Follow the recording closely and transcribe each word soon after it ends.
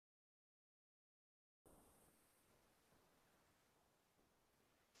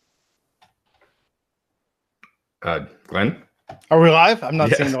Glenn? Are we live? I'm not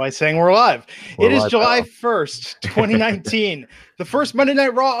Yes. seeing the light saying we're live. It is live, July 1st, 2019, the first Monday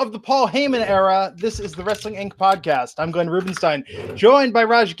Night Raw of the Paul Heyman era. This is the Wrestling Inc. podcast. I'm Glenn Rubenstein, joined by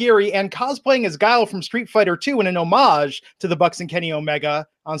Raj Giri, and cosplaying as Guile from Street Fighter II in an homage to the Bucks and Kenny Omega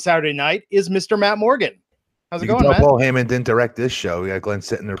on Saturday night is Mr. Matt Morgan. How's it going, Matt? Paul Heyman didn't direct this show. We got Glenn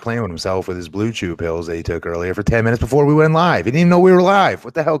sitting there playing with himself with his Blue Chew pills that he took earlier for 10 minutes before we went live. He didn't even know we were live.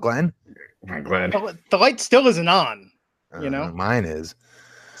 What the hell, Glenn? Glenn. The light still isn't on. You know, mine is.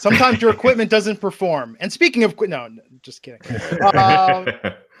 Sometimes your equipment doesn't perform. And speaking of, no, just kidding.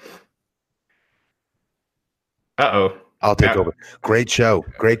 I'll take over. Great show.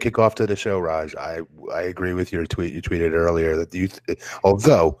 Great kickoff to the show, Raj. I agree with your tweet. You tweeted earlier that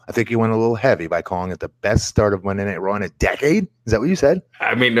although I think you went a little heavy by calling it the best start of Monday Night Raw in a decade. Is that what you said?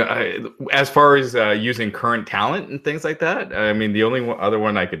 I mean, as far as using current talent and things like that, I mean, the only other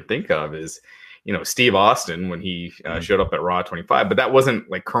one I could think of is, Steve Austin when he showed up at Raw 25, but that wasn't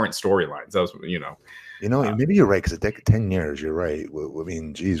like current storylines. That was, maybe you're right, because 10 years, you're right. I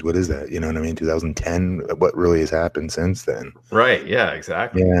mean, geez, what is that? You know what I mean? 2010, what really has happened since then? Right. Yeah,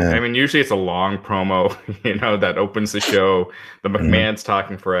 exactly. Yeah. I mean, usually it's a long promo, that opens the show. The McMahon's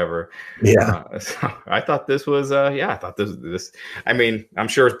talking forever. Yeah. So I thought this was, I thought this, I mean, I'm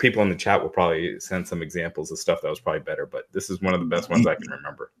sure people in the chat will probably send some examples of stuff that was probably better, but this is one of the best ones I can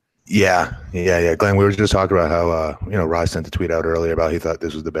remember. Yeah. Glenn, we were just talking about how, Ross sent a tweet out earlier about he thought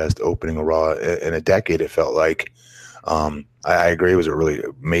this was the best opening of Raw in a decade, it felt like. I agree. It was a really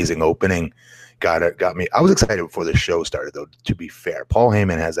amazing opening. Got me. I was excited before the show started, though, to be fair. Paul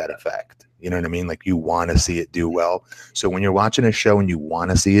Heyman has that effect. You know what I mean? Like, you want to see it do well. So when you're watching a show and you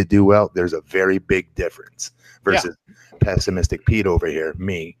want to see it do well, there's a very big difference versus pessimistic Pete over here,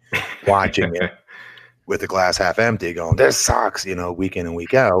 me, watching it with the glass half empty, going, this sucks, week in and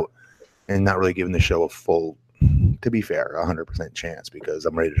week out, and not really giving the show a full, to be fair, 100% chance, because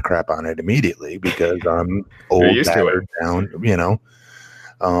I'm ready to crap on it immediately because I'm old, battered down,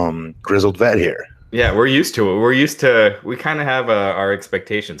 grizzled vet here. Yeah, we're used to it. We kind of have our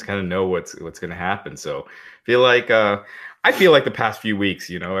expectations, kind of know what's going to happen. So I feel like the past few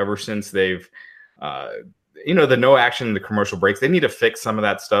weeks, ever since they've the no action in the commercial breaks, they need to fix some of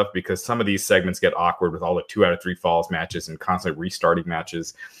that stuff, because some of these segments get awkward with all the 2 out of 3 falls matches and constantly restarting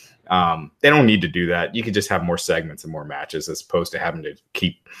matches. They don't need to do that. You could just have more segments and more matches, as opposed to having to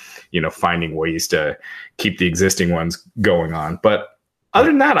keep, finding ways to keep the existing ones going on. But other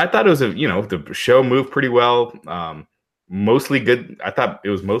than that, I thought it was the show moved pretty well. Mostly good. I thought it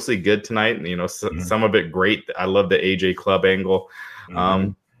was mostly good tonight. Some of it great. I love the AJ Club angle.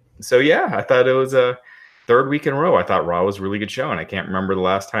 So yeah, I thought it was a third week in a row. I thought Raw was a really good show, and I can't remember the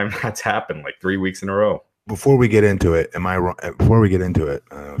last time that's happened, like 3 weeks in a row. Before we get into it, am I wrong? Before we get into it,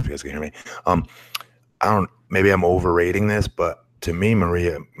 I don't know if you guys can hear me. Maybe I'm overrating this, but to me,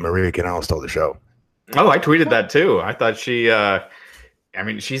 Maria Kanellis stole the show. Oh, I tweeted that too. I thought she,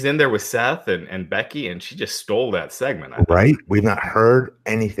 she's in there with Seth and Becky, and she just stole that segment. Right? We've not heard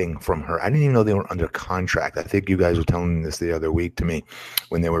anything from her. I didn't even know they were under contract. I think you guys were telling this the other week to me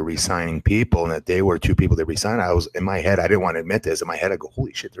when they were re-signing people, and that they were 2 people they re-signed. I was in my head. I didn't want to admit this. In my head, I go,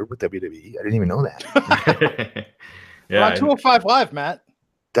 "Holy shit, they're with WWE." I didn't even know that. Yeah, on 205 Live, Matt.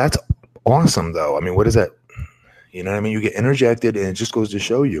 That's awesome, though. I mean, what is that? You know what I mean? You get interjected, and it just goes to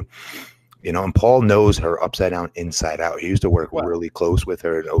show you. And Paul knows her upside down, inside out. He used to work really close with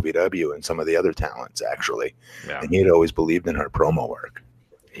her at OVW and some of the other talents, actually. Yeah. And he had always believed in her promo work.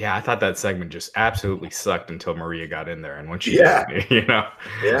 Yeah, I thought that segment just absolutely sucked until Maria got in there. And when she, Yeah.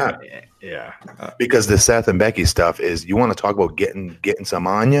 Because the Seth and Becky stuff is, you want to talk about getting some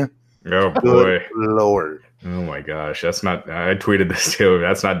on you? Oh, boy. Good Lord. Oh, my gosh. That's not, I tweeted this too.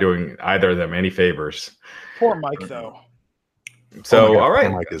 That's not doing either of them any favors. Poor Mike, though. So, all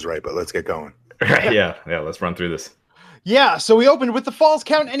right. Mike is right, but let's get going. Yeah, let's run through this. Yeah, so we opened with the Falls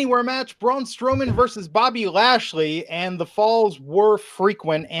Count Anywhere match, Braun Strowman versus Bobby Lashley, and the falls were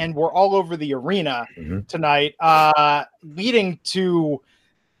frequent and were all over the arena tonight, leading to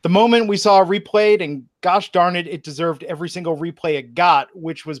the moment we saw replayed, and gosh darn it, it deserved every single replay it got,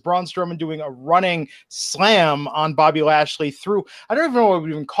 which was Braun Strowman doing a running slam on Bobby Lashley through, I don't even know what we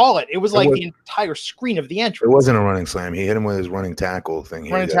even call it. It was like the entire screen of the entrance. It wasn't a running slam. He hit him with his running tackle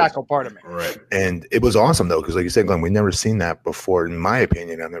thing. Running tackle, pardon me. Right. And it was awesome, though, because like you said, Glenn, we've never seen that before. In my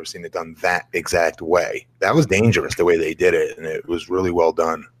opinion, I've never seen it done that exact way. That was dangerous, the way they did it, and it was really well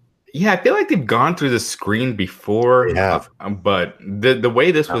done. Yeah, I feel like they've gone through the screen before, but the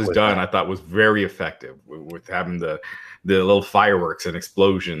way this was done, I thought was very effective with having the the little fireworks and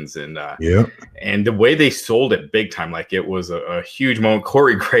explosions, and Yeah. and the way they sold it big time, like it was a huge moment.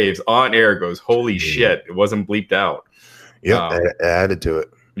 Corey Graves on air goes, "Holy shit!" It wasn't bleeped out. Yeah, it added to it.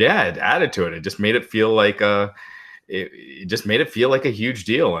 Yeah, it added to it. It just made it feel like it just made it feel like a huge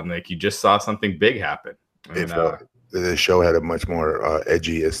deal, and like you just saw something big happen. And, the show had a much more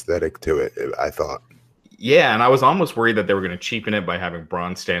edgy aesthetic to it, I thought. Yeah, and I was almost worried that they were going to cheapen it by having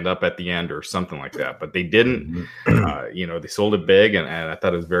Braun stand up at the end or something like that, but they didn't. They sold it big, and I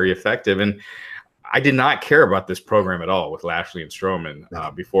thought it was very effective. And I did not care about this program at all with Lashley and Strowman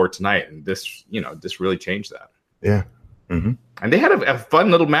before tonight, and this really changed that. Yeah. Mm-hmm. And they had a fun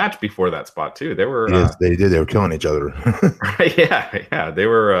little match before that spot too. They were yes, they did. They were killing each other. yeah. They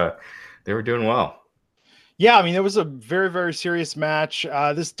were doing well. Yeah, I mean, it was a very, very serious match.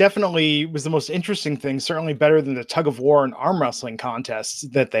 This definitely was the most interesting thing, certainly better than the tug of war and arm wrestling contests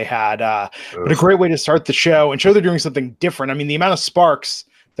that they had. But a great way to start the show and show they're doing something different. I mean, the amount of sparks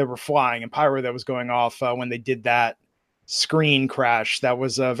that were flying and pyro that was going off when they did that screen crash, that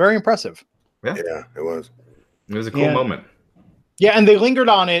was very impressive. Yeah, it was. It was a cool moment. Yeah, and they lingered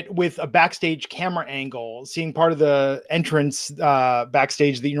on it with a backstage camera angle, seeing part of the entrance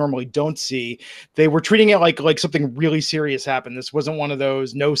backstage that you normally don't see. They were treating it like something really serious happened. This wasn't one of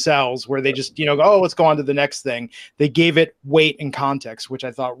those no sells where they just, go, oh, let's go on to the next thing. They gave it weight and context, which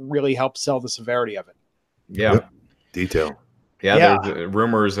I thought really helped sell the severity of it. Yeah. Yep. Detail. Yeah. There's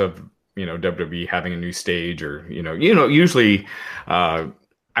rumors of, WWE having a new stage or, usually,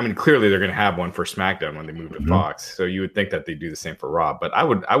 clearly they're going to have one for SmackDown when they move to Fox. So you would think that they do the same for Raw, but I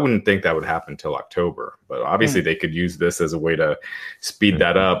wouldn't think that would happen until October. But obviously they could use this as a way to speed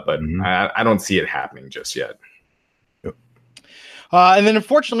that up. But I don't see it happening just yet. Yep. And then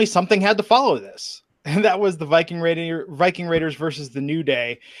unfortunately something had to follow this. And that was the Viking Raiders versus the New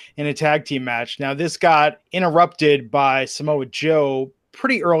Day in a tag team match. Now this got interrupted by Samoa Joe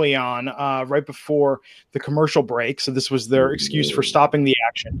pretty early on, right before the commercial break. So this was their excuse for stopping the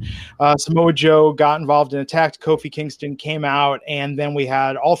action. Samoa Joe got involved and attacked. Kofi Kingston came out, and then we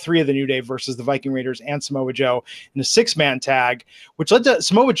had all three of the New Day versus the Viking Raiders and Samoa Joe in a 6-man tag, which led to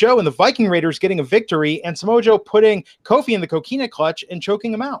Samoa Joe and the Viking Raiders getting a victory, and Samoa Joe putting Kofi in the coquina clutch and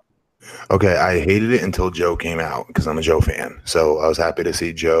choking him out. Okay, I hated it until Joe came out because I'm a Joe fan. So I was happy to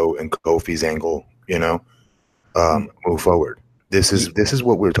see Joe and Kofi's angle, move forward. This is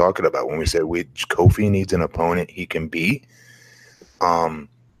what we're talking about when we said Kofi needs an opponent he can beat. I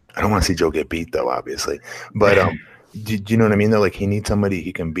don't want to see Joe get beat though, obviously, but do you know what I mean? Though, like he needs somebody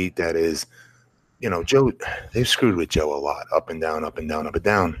he can beat that is, Joe. They've screwed with Joe a lot, up and down,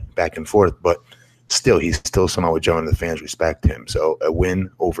 back and forth, but still, he's still Samoa Joe, and the fans respect him. So a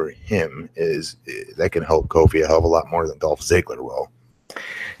win over him that can help Kofi a hell of a lot more than Dolph Ziggler will.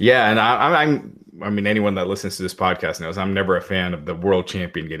 Yeah, and anyone that listens to this podcast knows I'm never a fan of the world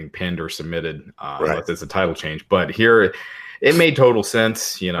champion getting pinned or submitted unless it's a title change. But here, it made total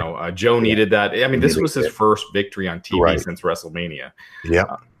sense. Joe needed that. I mean, this was his first victory on TV since WrestleMania.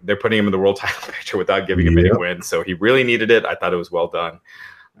 Yeah, they're putting him in the world title picture without giving him any wins, so he really needed it. I thought it was well done,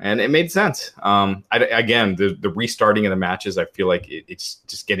 and it made sense. The restarting of the matches, I feel like it's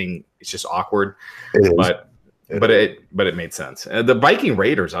just awkward, but it made sense. The Viking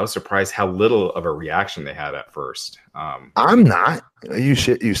Raiders, I was surprised how little of a reaction they had at first. I'm not. Are you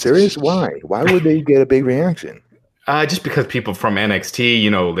serious? Why? Why would they get a big reaction? Just because people from NXT,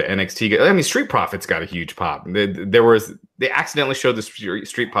 the NXT. Street Profits got a huge pop. They accidentally showed the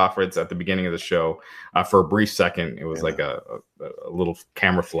Street Profits at the beginning of the show for a brief second. It was like a little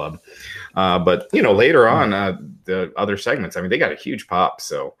camera flub. But later on, the other segments, they got a huge pop.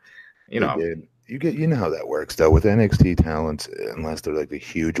 So They did. You know how that works though with NXT talents, unless they're like the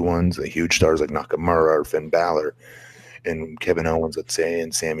huge ones, the huge stars like Nakamura or Finn Balor and Kevin Owens, let's say,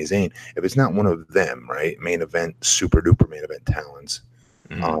 and Sami Zayn. If it's not one of them, right, main event, super duper main event talents,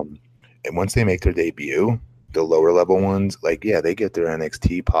 and once they make their debut, the lower level ones, they get their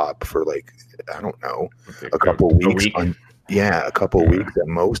NXT pop for a couple weeks. A couple weeks at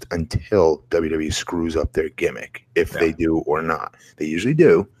most until WWE screws up their gimmick, if they do or not. They usually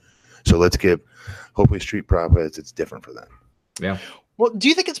do. So let's give, hopefully, Street Profits, it's different for them. Yeah. Well, do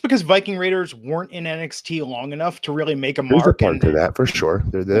you think it's because Viking Raiders weren't in NXT long enough to really make a mark? There's a part to that, for sure.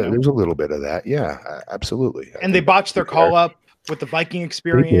 There's a little bit of that. Yeah, absolutely. And they botched their call-up with the Viking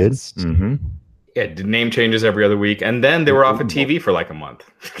experience. They did. Mm-hmm. Yeah, did name changes every other week. And then they were off of TV for like a month.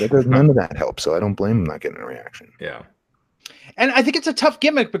 None of that helps, so I don't blame them not getting a reaction. Yeah. And I think it's a tough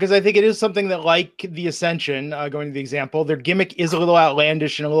gimmick because I think it is something that, like the Ascension, going to the example, their gimmick is a little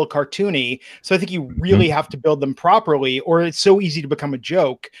outlandish and a little cartoony. So I think you really have to build them properly, or it's so easy to become a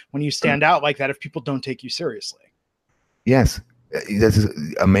joke when you stand out like that if people don't take you seriously. Yes. This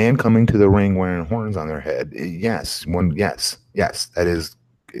is a man coming to the ring wearing horns on their head. Yes. Yes. That is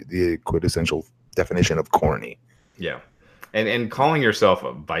the quintessential definition of corny. Yeah. And calling yourself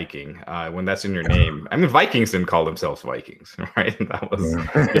a Viking when that's in your name. I mean, Vikings didn't call themselves Vikings, right? That was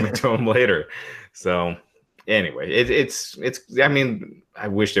given to them later. So anyway, it's. I mean, I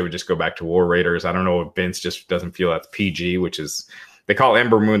wish they would just go back to War Raiders. I don't know if Vince just doesn't feel that's PG, which is they call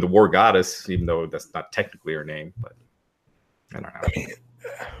Ember Moon the War Goddess, even though that's not technically her name. But I don't know. I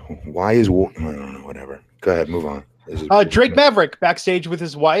mean, why is War? I don't know. Whatever. Go ahead. Move on. Drake Maverick backstage with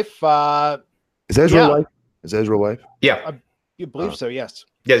his wife. Is that his real wife? Is that his real wife? Yeah. You believe so, yes.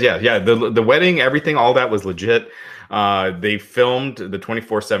 Yeah. The wedding, everything, all that was legit. They filmed the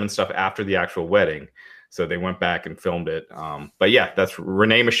 24/7 stuff after the actual wedding. So they went back and filmed it. But yeah, that's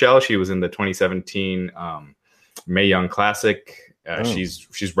Renee Michelle. She was in the 2017 Mae Young Classic.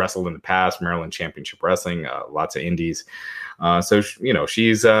 She's wrestled in the past, Maryland Championship Wrestling, lots of indies. So,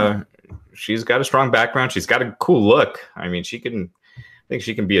 she's got a strong background. She's got a cool look. I mean, I think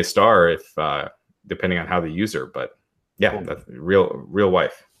she can be a star if depending on how they use her. But yeah, that's real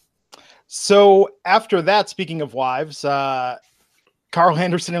wife. So after that, speaking of wives, Carl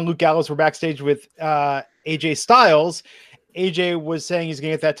Anderson and Luke Gallows were backstage with AJ Styles. AJ was saying he's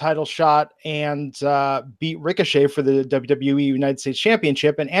going to get that title shot and beat Ricochet for the WWE United States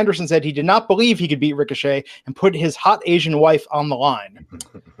Championship. And Anderson said he did not believe he could beat Ricochet and put his hot Asian wife on the line.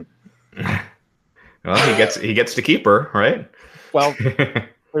 Well, he gets to keep her, right? Well,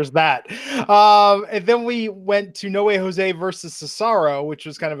 there's that. And then we went to No Way Jose versus Cesaro, which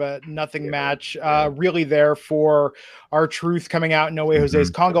was kind of a nothing match. Really there for R-Truth coming out in No Way Jose's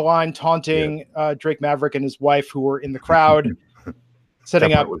conga line, taunting Drake Maverick and his wife who were in the crowd.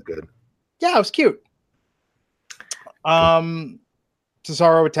 Setting up. Was good. Yeah, it was cute.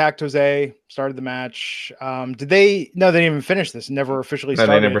 Cesaro attacked Jose, started the match. Did they? No, they didn't even finish this. Never officially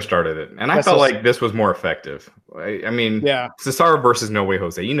started. No, they never started it. And I felt like this was more effective. I mean, Cesaro versus No Way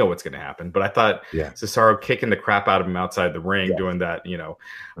Jose. You know what's going to happen. But I thought Cesaro kicking the crap out of him outside the ring, doing that,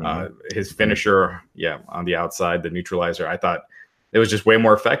 his finisher, on the outside, the neutralizer. I thought it was just way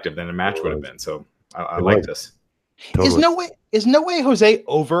more effective than a match would have been. So I like this. Totally. Is No Way Jose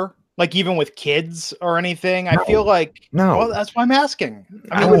over? Like even with kids or anything, I feel like Well, that's why I'm asking.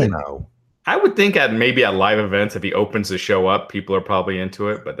 I don't know. I would think maybe at live events, if he opens the show up, people are probably into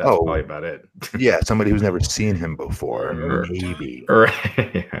it, but that's probably about it. Yeah, somebody who's never seen him before, maybe.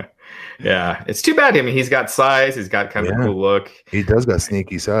 Right. Yeah, it's too bad. I mean, he's got size. He's got kind of a cool look. He does got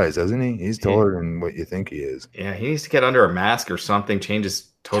sneaky size, doesn't he? He's taller than what you think he is. Yeah, he needs to get under a mask or something, change his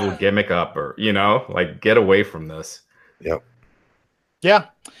total gimmick up, or get away from this. Yep. Yeah.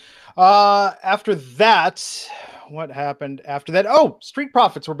 After that, what happened after that? Oh, Street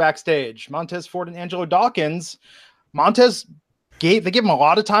Profits were backstage. Montez Ford and Angelo Dawkins. Montez they gave him a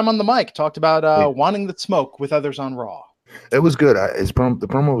lot of time on the mic. Talked about wanting the smoke with others on Raw. It was good. The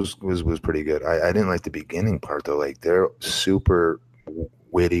promo was pretty good. I didn't like the beginning part though. Like they're super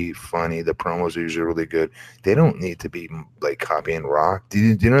witty, funny. The promos are usually really good. They don't need to be like copying Rock. Do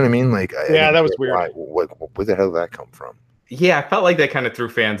you know what I mean? Like that was weird. Where the hell did that come from? Yeah, I felt like that kind of threw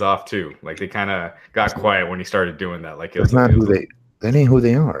fans off too. Like they kind of got quiet when he started doing that. Like it's not who they. That ain't who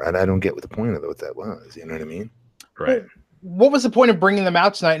they are. I don't get what the point of what that was. You know what I mean? Right. What was the point of bringing them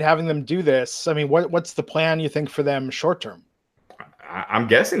out tonight and having them do this? I mean, what's the plan you think for them short term? I'm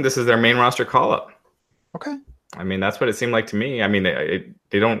guessing this is their main roster call up. Okay. I mean, that's what it seemed like to me. I mean,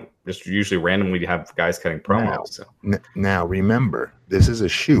 they don't just usually randomly have guys cutting promos. Now, remember, this is a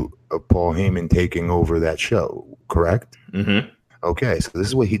shoot of Paul Heyman taking over that show, correct? Mm-hmm. Okay, so this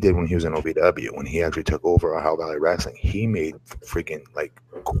is what he did when he was in OVW. When he actually took over Ohio Valley Wrestling, he made freaking like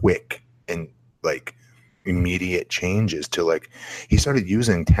quick and like immediate changes to he started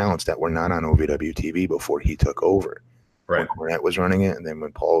using talents that were not on OVW TV before he took over. Right. When Cornette was running it, and then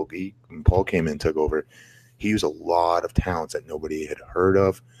when Paul came in and took over, he used a lot of talents that nobody had heard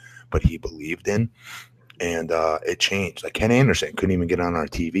of, but he believed in, and it changed. Like Ken Anderson couldn't even get on our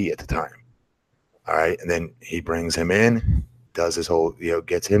TV at the time. All right, and then he brings him in, does this whole,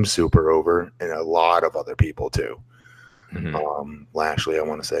 gets him super over, and a lot of other people too. Mm-hmm. Lashley, I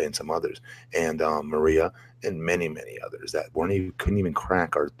want to say, and some others, and Maria, and many others that couldn't even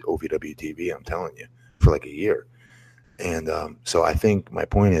crack our OVW TV. I'm telling you, for like a year. And so I think my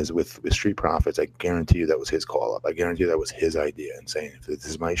point is with Street Profits, I guarantee you that was his call up. I guarantee you that was his idea and saying, if this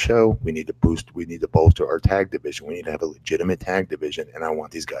is my show, we need to bolster our tag division. We need to have a legitimate tag division, and I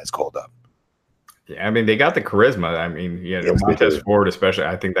want these guys called up. Yeah, I mean, they got the charisma. I mean, Montez Ford especially,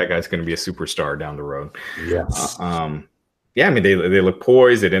 I think that guy's going to be a superstar down the road. Yes. Yeah, I mean, they look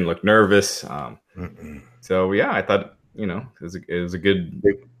poised. They didn't look nervous. So, yeah, I thought it was a good.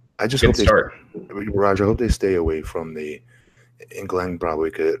 I just good hope start. Roger, I hope they stay away from the. And Glenn probably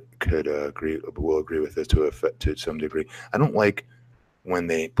could will agree with this to some degree. I don't like when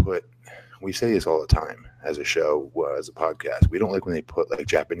they put. We say this all the time as a show, as a podcast. We don't like when they put like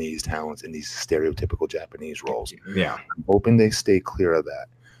Japanese talents in these stereotypical Japanese roles. Yeah, I'm hoping they stay clear of that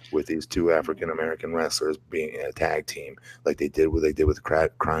with these two African American wrestlers being in a tag team, like they did with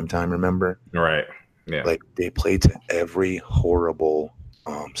Crime Time. Remember? Right. Yeah. Like they played to every horrible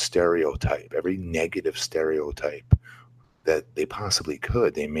stereotype, every negative stereotype that they possibly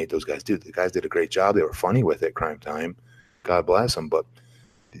could. They made those guys do. The guys did a great job. They were funny with it. Crime Time, God bless them, but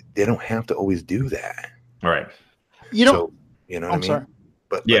they don't have to always do that. All right. You know, so, you know what I mean? Sorry.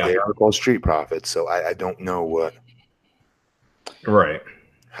 But they are called street profits, so I don't know what. Right.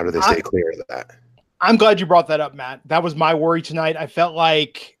 How do they stay clear of that? I'm glad you brought that up, Matt. That was my worry tonight. I felt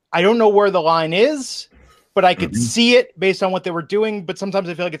like I don't know where the line is, but I could see it based on what they were doing. But sometimes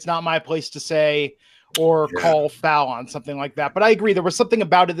I feel like it's not my place to say or call foul on something like that. But I agree. There was something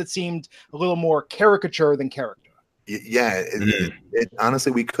about it that seemed a little more caricature than character. Yeah, it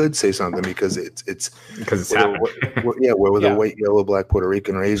honestly, we could say something because it's happened. Where with a white, yellow, black, Puerto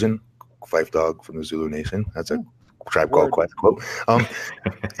Rican, or Asian, Fife Dog from the Zulu Nation. That's a Tribe Called Quest quote.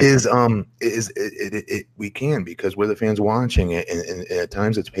 We can because we're the fans watching it, and at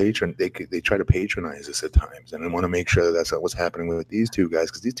times it's patron. They try to patronize us at times, and I want to make sure that's not what's happening with these two guys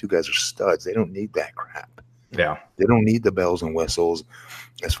because these two guys are studs. They don't need that crap. Yeah, they don't need the bells and whistles.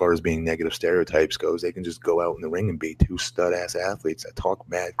 As far as being negative stereotypes goes, they can just go out in the ring and be two stud-ass athletes that talk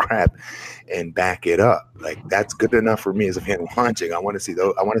mad crap and back it up. Like that's good enough for me as a fan watching. I want to see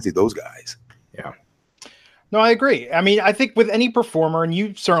those guys. Yeah. No, I agree. I mean, I think with any performer, and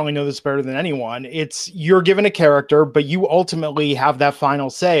you certainly know this better than anyone, you're given a character, but you ultimately have that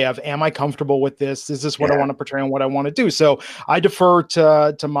final say of, am I comfortable with this? Is this what I want to portray and what I want to do? So I defer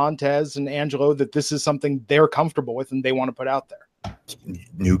to Montez and Angelo that this is something they're comfortable with and they want to put out there.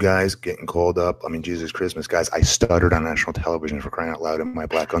 New guys getting called up. I mean, Jesus Christmas, guys, I stuttered on national television for crying out loud in my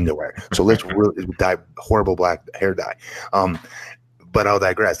black underwear. So let's really dye horrible black hair dye. But I'll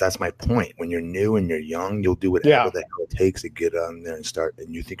digress. That's my point. When you're new and you're young, you'll do whatever the hell it takes to get on there and start,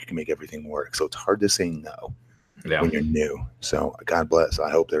 and you think you can make everything work. So it's hard to say no when you're new. So God bless.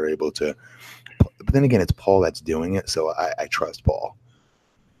 I hope they're able to. But then again, it's Paul that's doing it, so I trust Paul.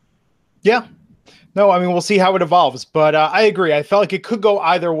 Yeah. No, I mean, we'll see how it evolves, but I agree. I felt like it could go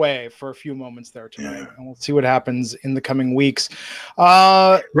either way for a few moments there tonight, and we'll see what happens in the coming weeks.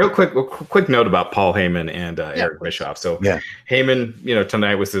 Real quick note about Paul Heyman and Eric Bischoff. So Heyman,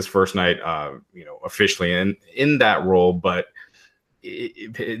 tonight was his first night, officially in that role, but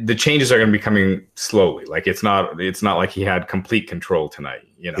the changes are going to be coming slowly. Like it's not like he had complete control tonight.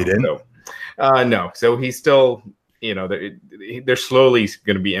 He didn't. So, no. So he's still. They're slowly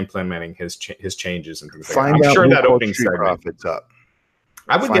going to be implementing his changes and things like that. I'm sure that opening segment. Up.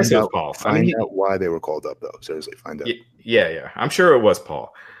 I would guess it was Paul. Find out why they were called up, though. Seriously, find out. Yeah. I'm sure it was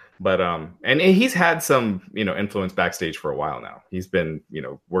Paul. But and he's had some influence backstage for a while now. He's been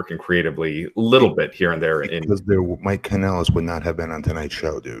working creatively a little bit here and there. Because Mike Kanellis would not have been on tonight's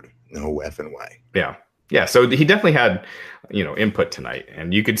show, dude. No effing way. Yeah. So he definitely had input tonight,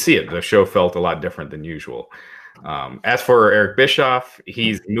 and you could see it. The show felt a lot different than usual. As for Eric Bischoff,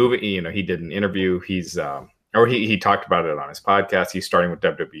 he's moving. He did an interview. He talked about it on his podcast. He's starting with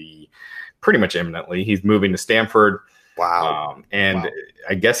WWE pretty much imminently. He's moving to Stamford. Wow.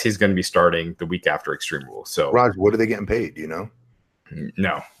 I guess he's going to be starting the week after Extreme Rules. So, Raj, what are they getting paid? Do you know?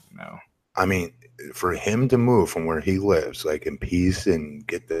 No. I mean, for him to move from where he lives, like in peace and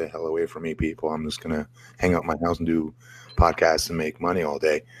get the hell away from me, people. I'm just gonna hang out in my house and do podcasts and make money all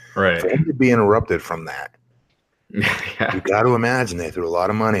day. Right. For him to be interrupted from that. Yeah. You got to imagine they threw a lot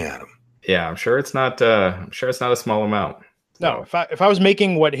of money at him. Yeah, I'm sure it's not a small amount. No, if I was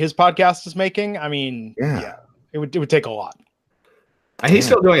making what his podcast is making, I mean, it would take a lot. And he's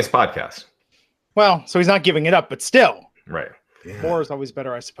still doing his podcast. Well, so he's not giving it up, but still, right? Yeah. More is always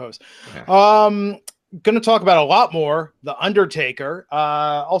better, I suppose. Yeah. Going to talk about a lot more. The Undertaker.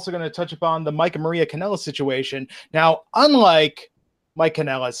 Also going to touch upon the Mike and Maria Kanellis situation. Now, unlike Mike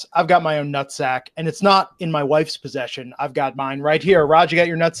Kanellis, I've got my own nutsack, and it's not in my wife's possession. I've got mine right here. Raj, you got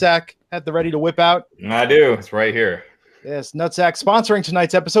your nutsack at the ready to whip out? I do. It's right here. Yes, Nutsack sponsoring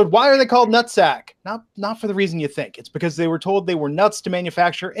tonight's episode. Why are they called Nutsack? Not for the reason you think. It's because they were told they were nuts to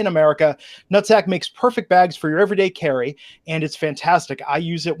manufacture in America. Nutsack makes perfect bags for your everyday carry, and it's fantastic. I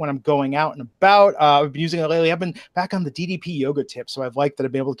use it when I'm going out and about. I've been using it lately. I've been back on the DDP yoga tip, so I've liked that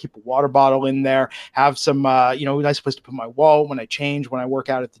I've been able to keep a water bottle in there, have some, nice place to put my wallet when I change, when I work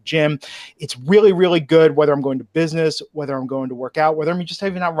out at the gym. It's really, really good, whether I'm going to business, whether I'm going to work out, whether I'm just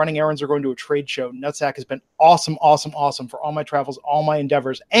even out running errands or going to a trade show. Nutsack has been awesome for all my travels, all my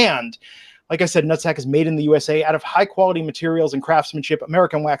endeavors. And like I said, Nutsack is made in the USA out of high quality materials and craftsmanship,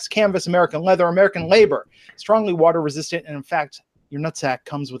 American wax canvas, American leather, American labor, strongly water resistant. And in fact, your Nutsack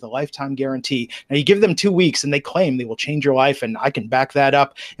comes with a lifetime guarantee. Now you give them 2 weeks and they claim they will change your life. And I can back that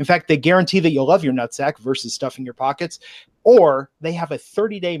up. In fact, they guarantee that you'll love your Nutsack versus stuffing your pockets, or they have a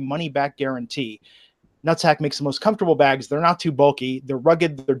 30-day money back guarantee. Nutsack makes the most comfortable bags. They're not too bulky. They're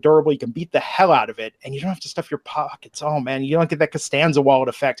rugged. They're durable. You can beat the hell out of it, and you don't have to stuff your pockets. Oh, man, you don't get that Costanza wallet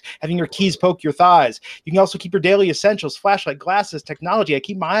effect, having your keys poke your thighs. You can also keep your daily essentials, flashlight, glasses, technology. I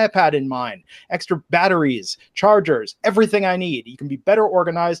keep my iPad in mine, extra batteries, chargers, everything I need. You can be better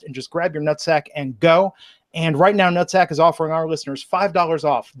organized and just grab your Nutsack and go. And right now, Nutsack is offering our listeners $5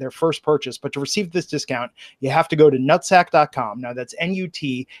 off their first purchase. But to receive this discount, you have to go to nutsack.com. Now, that's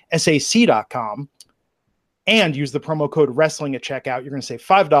NUTSAC.com. And use the promo code wrestling at checkout. You're going to save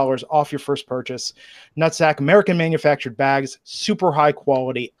 $5 off your first purchase. Nutsack, American manufactured bags, super high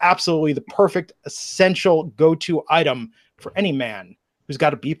quality, absolutely the perfect essential go-to item for any man who's got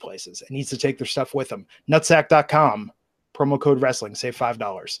to be places and needs to take their stuff with them. Nutsack.com, promo code wrestling, save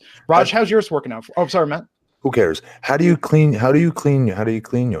 $5. Raj, how's yours working out? Oh, sorry, Matt. Who cares? How do you clean yours? How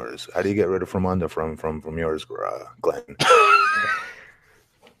do you get rid of from yours, Glenn?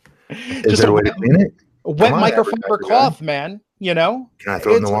 Is there a way to clean it? Wet microfiber cloth, man. You know, can I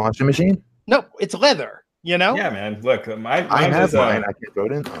throw it in the washing machine? No, it's leather. You know. Yeah, man. Look, I have mine. I can throw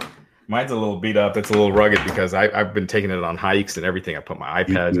it in. Mine's a little beat up. It's a little rugged because I've been taking it on hikes and everything. I put my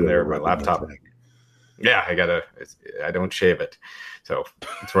iPads in there, my laptop. Yeah, I don't shave it, so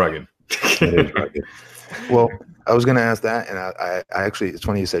it's rugged. It is rugged. Well, I was going to ask that, and I actually, it's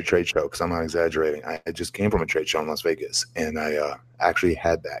funny you said trade show because I'm not exaggerating. I just came from a trade show in Las Vegas, and I actually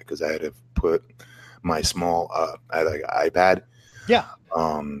had that because I had to put my small I had like an iPad,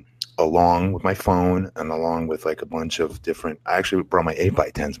 along with my phone and along with like a bunch of different. I actually brought my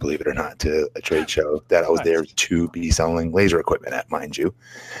 8x10s, believe it or not, to a trade show that I was there to be selling laser equipment at, mind you,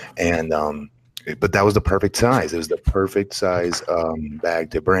 and but that was the perfect size. It was the perfect size bag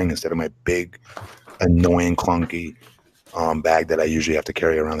to bring instead of my big, annoying, clunky bag that I usually have to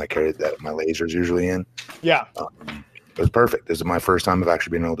carry around. That my laser's usually in. Yeah. It was perfect. This is my first time of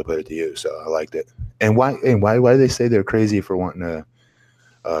actually being able to put it to use, so I liked it. And why do they say they're crazy for wanting to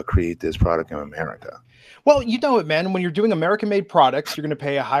create this product in America? Well, you know it, man. When you're doing American-made products, you're going to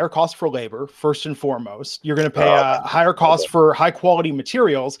pay a higher cost for labor, first and foremost. You're going to pay a higher cost for high-quality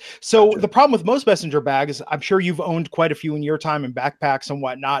materials. So the problem with most messenger bags, I'm sure you've owned quite a few in your time in backpacks and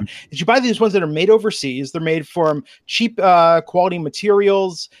whatnot, is you buy these ones that are made overseas. They're made from cheap quality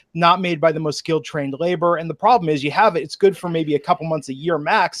materials, not made by the most skilled, trained labor. And the problem is you have it. It's good for maybe a couple months, a year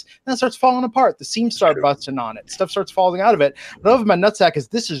max. Then it starts falling apart. The seams start busting on it. Stuff starts falling out of it. What I love about Nutsack is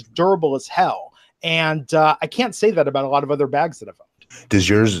this is durable as hell. And I can't say that about a lot of other bags that I've owned. Does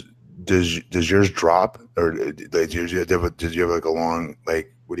yours drop, or did you have like a long,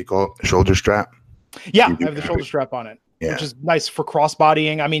 like, what do you call it, shoulder strap? Yeah, I have the shoulder strap on it, which is nice for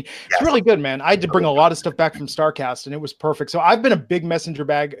crossbodying. I mean, it's really good, man. I had to bring a lot of stuff back from StarCast, and it was perfect. So I've been a big messenger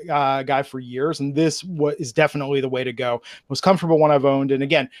bag guy for years, and this is definitely the way to go. Most comfortable one I've owned. And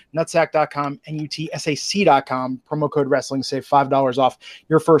again, nutsack.com, NUTSAC.com, promo code wrestling, save $5 off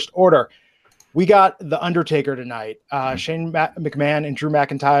your first order. We got The Undertaker tonight. Shane McMahon and Drew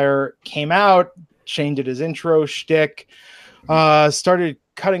McIntyre came out. Shane did his intro shtick, started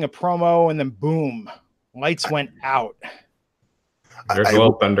cutting a promo, and then boom, lights went out. There's a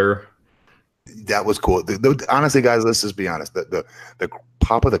little thunder. That was cool. Honestly, guys, let's just be honest. The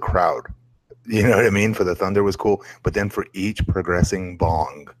pop of the crowd, you know what I mean, for the thunder was cool. But then for each progressing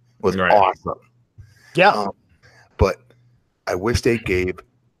bong was awesome. Yeah. But I wish they gave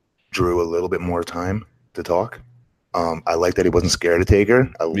Drew a little bit more time to talk. I like that he wasn't scared of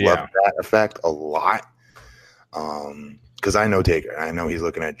Taker. I love that effect a lot. Because I know Taker. I know he's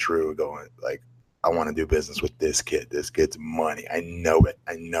looking at Drew going like, I want to do business with this kid. This kid's money. I know it.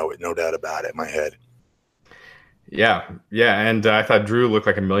 No doubt about it in my head. Yeah. And I thought Drew looked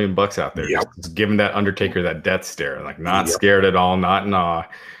like $1 million out there. Yep. Just giving that Undertaker that death stare, like not scared at all, not in awe,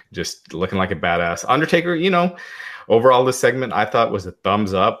 just looking like a badass. Undertaker, overall, this segment I thought was a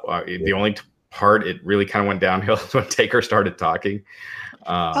thumbs up. The only part, it really kind of went downhill when Taker started talking.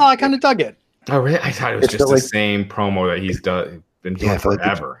 I kind of dug it. Oh, really? I thought it was just the same promo that he's been doing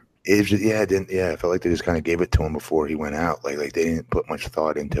forever. It felt like they just kind of gave it to him before he went out. Like they didn't put much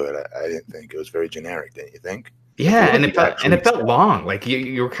thought into it. I didn't think it was very generic. Didn't you think? Yeah, and it felt long. Like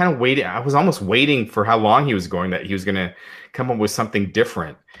you were kind of waiting. I was almost waiting for how long he was going. That he was going to come up with something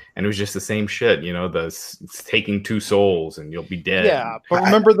different, and it was just the same shit. You know, taking two souls and you'll be dead. Yeah, but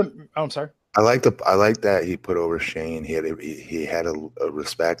remember I'm sorry. I like that he put over Shane. He had a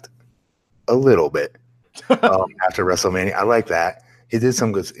respect a little bit after WrestleMania. I like that. He did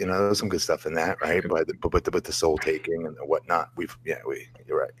some good, there was some good stuff in that, right? But the soul taking and the whatnot, you're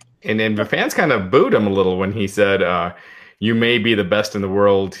right. And then the fans kind of booed him a little when he said, "You may be the best in the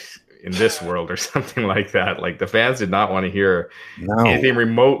world in this world," or something like that. Like the fans did not want to hear anything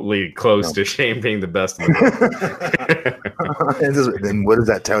remotely close to Shane being the best in the world. Then what does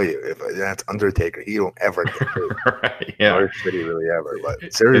that tell you? If that's Undertaker, he don't ever get booed. Right, yeah. Or should he really ever?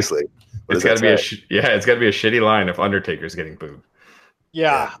 But seriously, it's got to be it's got to be a shitty line if Undertaker's getting booed.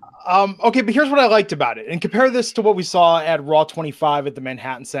 Yeah. Okay, but here's what I liked about it. And compare this to what we saw at Raw 25 at the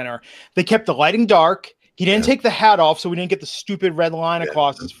Manhattan Center. They kept the lighting dark. He didn't take the hat off, so we didn't get the stupid red line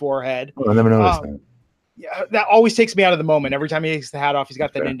across his forehead. Oh, I never noticed that. Yeah, that always takes me out of the moment. Every time he takes the hat off, he's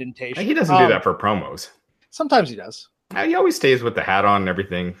got that indentation. He doesn't do that for promos. Sometimes he does. He always stays with the hat on and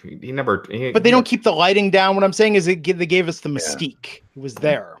everything. He never. But they don't keep the lighting down. What I'm saying is they gave us the mystique. It was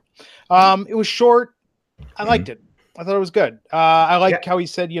there. It was short. I liked it. I thought it was good. I like how he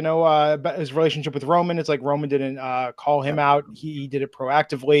said, about his relationship with Roman. It's like Roman didn't call him out. He did it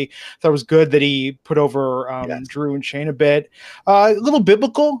proactively. Thought it was good that he put over Drew and Shane a bit. A little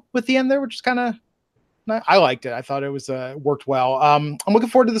biblical with the end there, which is kind of I liked it. I thought it was worked well. I'm looking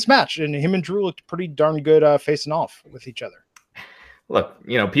forward to this match, and him and Drew looked pretty darn good facing off with each other. Look,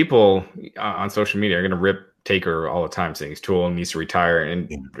 people on social media are going to rip Taker all the time, saying he's too old and needs to retire,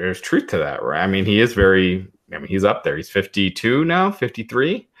 and there's truth to that, right? I mean, he is he's up there. He's 52 now,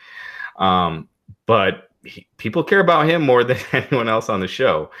 53. But people care about him more than anyone else on the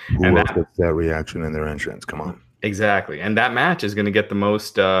show. Who else gets that reaction in their entrance? Come on. Exactly. And that match is going to get the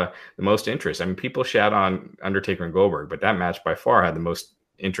most interest. I mean, people shout on Undertaker and Goldberg, but that match by far had the most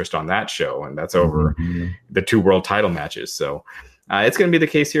interest on that show. And that's over the 2 world title matches. So it's going to be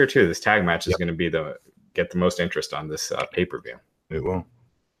the case here too. This tag match is going to get the most interest on this pay-per-view. It will.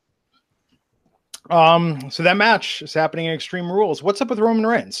 So that match is happening in Extreme Rules. What's up with Roman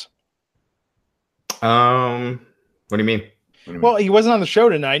Reigns? What do you mean? Well, he wasn't on the show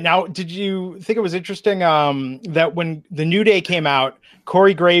tonight. Now, did you think it was interesting that when the New Day came out,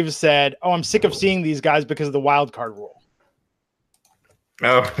 Corey Graves said, "Oh, I'm sick of seeing these guys because of the wild card rule."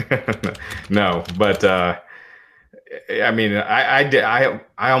 Oh, no, but I mean, I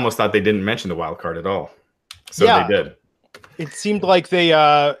almost thought they didn't mention the wild card at all. So they did. It seemed like they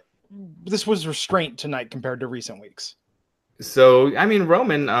this was restraint tonight compared to recent weeks. So, I mean,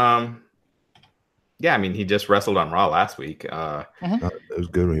 Roman, he just wrestled on Raw last week. It was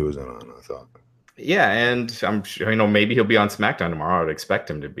good when he was on, I thought. Yeah, and I'm sure, maybe he'll be on SmackDown tomorrow. I'd expect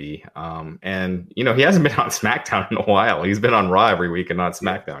him to be. And, he hasn't been on SmackDown in a while. He's been on Raw every week and not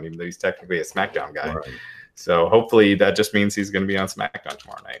SmackDown, even though he's technically a SmackDown guy. Right. So hopefully that just means he's going to be on SmackDown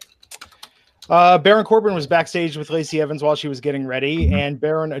tomorrow night. Baron Corbin was backstage with Lacey Evans while she was getting ready, and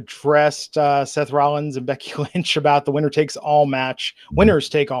Baron addressed Seth Rollins and Becky Lynch about the winners take all match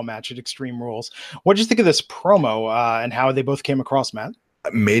at Extreme Rules. What did you think of this promo and how they both came across, Matt?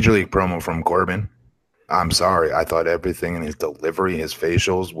 Major league promo from Corbin. I'm sorry. I thought everything in his delivery, his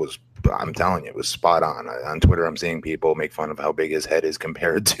facials I'm telling you, it was spot on. On Twitter, I'm seeing people make fun of how big his head is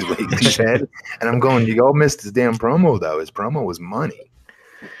compared to Lacey's head. And I'm going, you all missed his damn promo, though. His promo was money.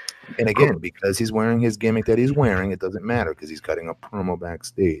 And again, because he's wearing his gimmick that he's wearing, it doesn't matter because he's cutting a promo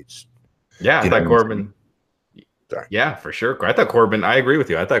backstage. Yeah, I thought Corbin. Sorry. Yeah, for sure. I thought Corbin. I agree with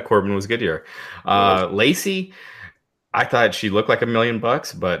you. I thought Corbin was good here. Lacey, I thought she looked like $1 million,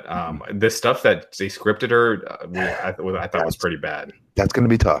 but this stuff that they scripted her, I thought was pretty bad. That's going to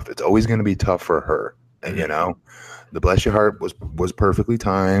be tough. It's always going to be tough for her. And the Bless Your Heart was perfectly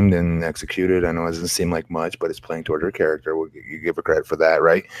timed and executed. I know it doesn't seem like much, but it's playing toward her character. You give her credit for that,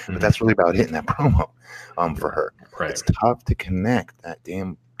 right? Mm-hmm. But that's really about hitting that promo for her. Right. It's tough to connect that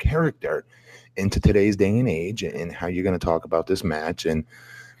damn character into today's day and age and how you're going to talk about this match. And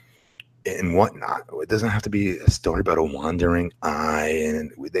and whatnot. It doesn't have to be a story about a wandering eye,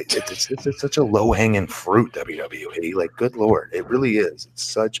 and it's such a low hanging fruit. WWE, like, good lord, it really is. It's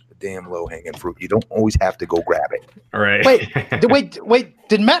such a damn low hanging fruit. You don't always have to go grab it. All right. Wait.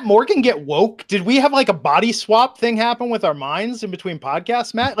 Did Matt Morgan get woke? Did we have like a body swap thing happen with our minds in between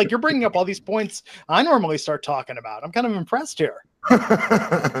podcasts, Matt? Like, you're bringing up all these points I normally start talking about. I'm kind of impressed here.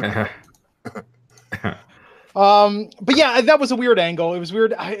 But yeah, that was a weird angle. It was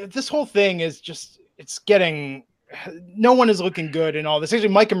weird. This whole thing is just, it's getting, no one is looking good in all this. Actually,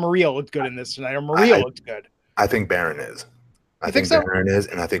 Mike and Maria looked good in this tonight, or Maria looked good. I think Baron is. I think so? Baron is,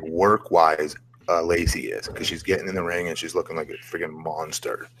 and I think work-wise, Lacey is, because she's getting in the ring and she's looking like a freaking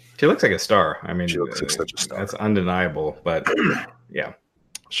monster. She looks like a star. I mean, she looks like such a star. That's undeniable, but yeah.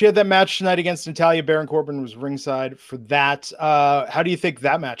 She had that match tonight against Natalya. Baron Corbin was ringside for that. How do you think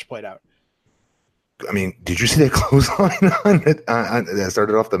that match played out? I mean, did you see that clothesline that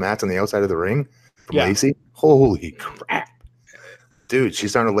started off the mats on the outside of the ring from Lacey? Holy crap. Dude,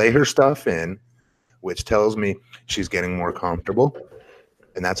 she's starting to lay her stuff in, which tells me she's getting more comfortable.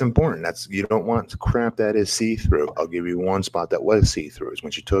 And that's important. You don't want crap that is see-through. I'll give you one spot that was see-through. Is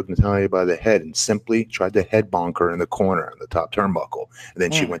when she took Natalya by the head and simply tried to head bonk her in the corner on the top turnbuckle. And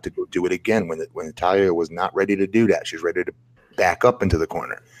then she went to go do it again when Natalya was not ready to do that. She was ready to back up into the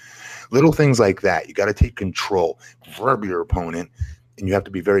corner. Little things like that. You got to take control, verb your opponent, and you have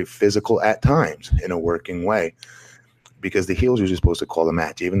to be very physical at times in a working way, because the heels are just supposed to call the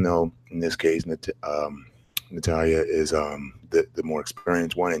match, even though in this case Natalya is the more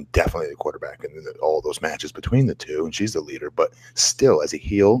experienced one and definitely the quarterback in all those matches between the two, and she's the leader. But still, as a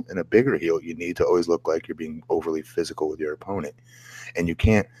heel and a bigger heel, you need to always look like you're being overly physical with your opponent, and you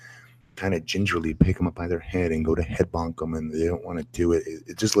can't kind of gingerly pick them up by their head and go to head bonk them, and they don't want to do it.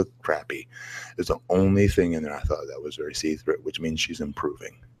 It just looked crappy. It's the only thing in there I thought that was very see-through, which means she's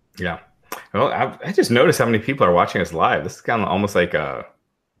improving. Yeah. Well, I just noticed how many people are watching us live. This is kind of almost like a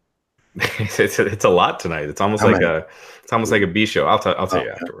it's a lot tonight. It's almost like a B show. I'll tell you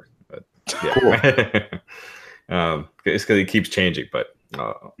afterward. But yeah. Cool. It's because it keeps changing, but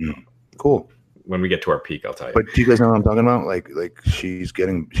cool. When we get to our peak, I'll tell you. But do you guys know what I'm talking about? Like she's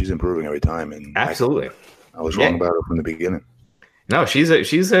improving every time, and absolutely, I was wrong about her from the beginning. No,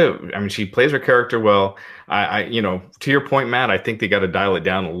 I mean, she plays her character well. I to your point, Matt, I think they got to dial it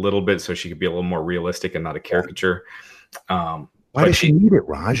down a little bit so she could be a little more realistic and not a caricature. Why does she need it,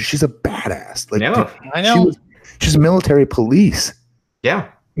 Raj? She's a badass. Like, I know. She's military police. Yeah.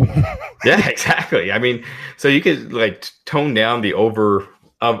 Yeah, exactly. I mean, so you could like tone down the over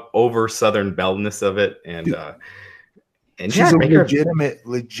Southern belleness of it, and she's a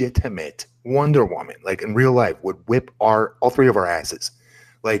legitimate Wonder Woman. Like in real life, would whip all three of our asses.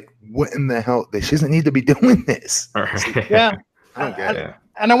 Like, what in the hell? She doesn't need to be doing this. Right. Yeah, I don't get it.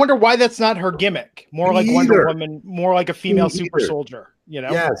 And I wonder why that's not her gimmick. More like Wonder Woman, more like a female super soldier. You know?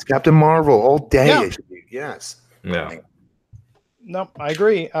 Yes, Captain Marvel all day. Yeah. It should be. Yes. Yeah. Nope, I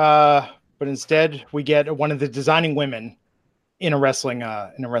agree. But instead, we get one of the designing women in a wrestling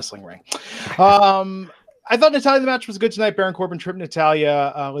ring. I thought the match was good tonight. Baron Corbin tripped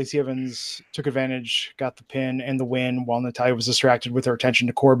Natalya. Lacey Evans took advantage, got the pin and the win, while Natalya was distracted with her attention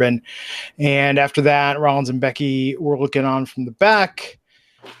to Corbin. And after that, Rollins and Becky were looking on from the back.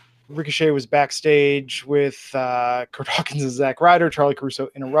 Ricochet was backstage with Kurt Hawkins and Zack Ryder. Charlie Caruso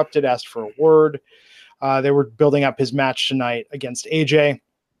interrupted, asked for a word. They were building up his match tonight against AJ.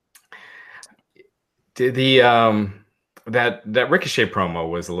 Did that Ricochet promo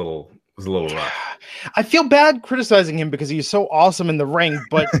was a little rough. I feel bad criticizing him because he's so awesome in the ring,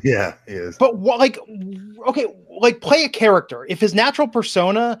 but yeah, he is. But play a character. If his natural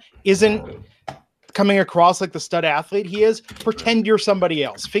persona isn't coming across like the stud athlete he is, pretend you're somebody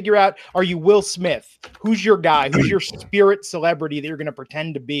else. Figure out, are you Will Smith? Who's your guy? Who's your spirit celebrity that you're going to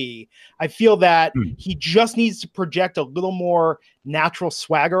pretend to be? I feel that he just needs to project a little more natural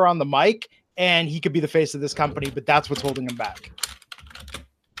swagger on the mic, and he could be the face of this company, but that's what's holding him back.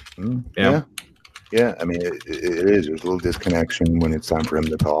 Yeah. I mean, it is. There's a little disconnection when it's time for him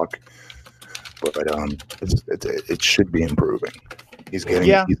to talk, but it should be improving. He's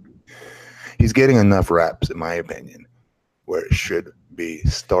getting enough reps, in my opinion, where it should be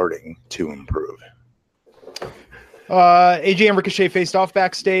starting to improve. AJ and Ricochet faced off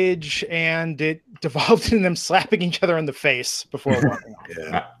backstage, and it devolved in them slapping each other in the face before walking off.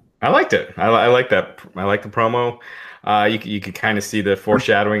 Yeah. I liked it. I like that. I like the promo. You could kind of see the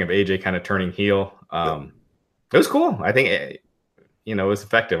foreshadowing of AJ kind of turning heel. It was cool. I think it was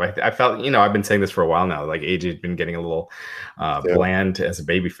effective. I felt, I've been saying this for a while now. Like AJ's been getting a little bland as a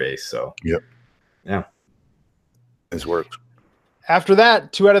babyface. So yeah, this works. After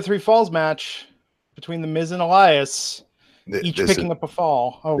that, 2 out of 3 falls match between the Miz and Elias, each picking up a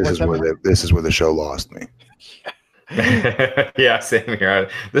fall. Oh, this is where the show lost me. Yeah, same here.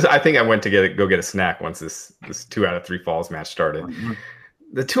 I think I went to go get a snack once this 2 out of 3 falls match started. Mm-hmm.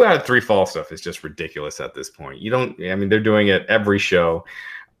 The 2 out of 3 fall stuff is just ridiculous at this point. They're doing it every show.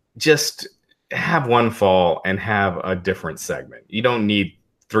 Just have one fall and have a different segment. You don't need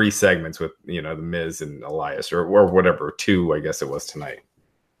 3 segments with, the Miz and Elias or whatever, 2, I guess it was tonight.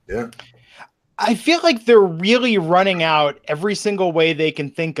 Yeah. I feel like they're really running out every single way they can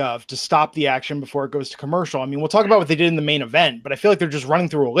think of to stop the action before it goes to commercial. I mean, we'll talk about what they did in the main event, but I feel like they're just running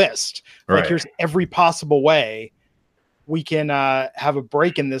through a list. Right. Like, here's every possible way we can have a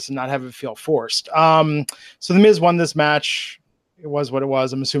break in this and not have it feel forced. So the Miz won this match. It was what it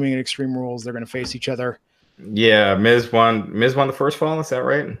was. I'm assuming in Extreme Rules they're going to face each other. Yeah, Miz won the first fall. Is that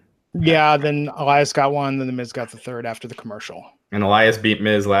right? Yeah, then Elias got one, then the Miz got the third after the commercial. And Elias beat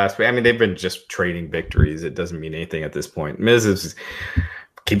Miz last week. I mean, they've been just trading victories. It doesn't mean anything at this point. Miz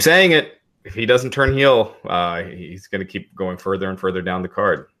keep saying it. If he doesn't turn heel, he's going to keep going further and further down the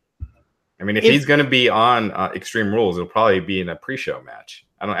card. I mean, if he's going to be on Extreme Rules, it'll probably be in a pre-show match.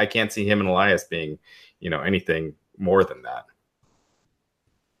 I can't see him and Elias being, anything more than that.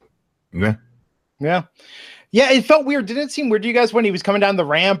 Yeah. Yeah, it felt weird. Didn't it seem weird to you guys when he was coming down the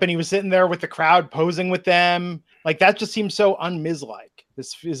ramp and he was sitting there with the crowd posing with them? Like, that just seems so un-Miz-like.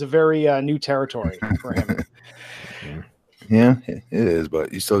 This is a very new territory for him. Yeah, it is,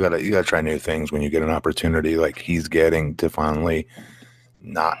 but you gotta try new things when you get an opportunity like he's getting to finally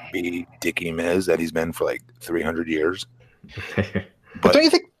not be Dickie Miz that he's been for like 300 years. But don't you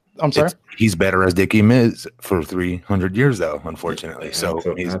think? I'm sorry. He's better as Dickie Miz for 300 years, though. Unfortunately, so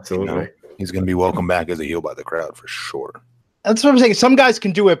absolutely. He's going to be welcomed back as a heel by the crowd for sure. That's what I'm saying. Some guys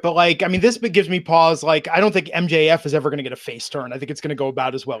can do it, but this gives me pause. Like, I don't think MJF is ever going to get a face turn. I think it's going to go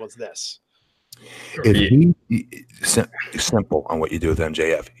about as well as this. If simple on what you do with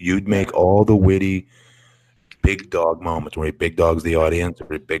MJF, you'd make all the witty big dog moments where he big dogs the audience or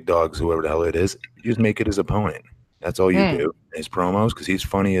he big dogs whoever the hell it is. You just make it his opponent. That's all you do. His promos, because he's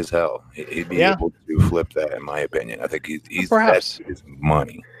funny as hell. He'd be able to flip that, in my opinion. I think he's perhaps his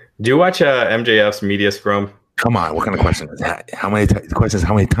money. Do you watch MJF's media scrum? Come on, what kind of question is that? The question is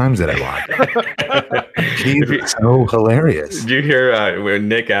how many times did I watch? He's so hilarious. Did you hear when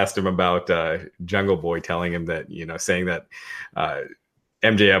Nick asked him about Jungle Boy telling him that, saying that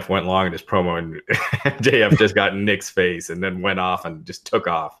MJF went long in his promo and MJF just got in Nick's face and then went off and just took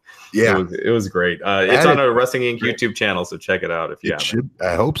off. Yeah. It was great. It's on a Wrestling Inc. YouTube channel, so check it out if you haven't.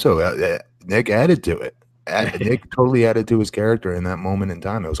 I hope so. Nick added to it. Nick totally added to his character in that moment in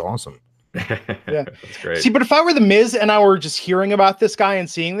time. It was awesome. Yeah, that's great. See, but if I were the Miz and I were just hearing about this guy and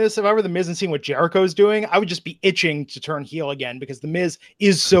seeing this, if I were the Miz and seeing what Jericho's doing, I would just be itching to turn heel again because the Miz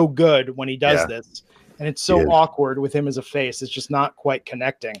is so good when he does this, and it's so awkward with him as a face. It's just not quite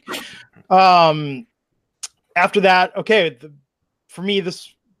connecting. After that, okay, for me,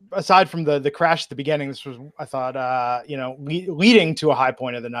 this. Aside from the crash at the beginning, this was, I thought, leading to a high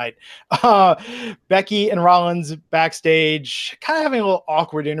point of the night. Becky and Rollins backstage, kind of having a little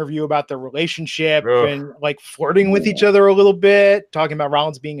awkward interview about their relationship and like flirting with each other a little bit, talking about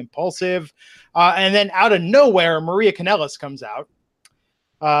Rollins being impulsive. And then out of nowhere, Maria Kanellis comes out,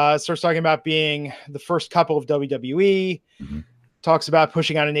 starts talking about being the first couple of WWE, talks about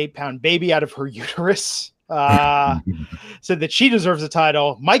pushing out an 8-pound baby out of her uterus. Said that she deserves a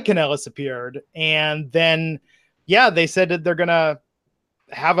title. Mike Kanellis appeared, and then they said that they're gonna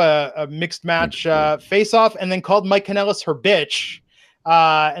have a mixed match face off, and then called Mike Kanellis her bitch,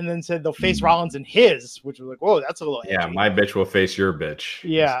 and then said they'll face Rollins in his, which was like, whoa, that's a little edgy. My bitch will face your bitch.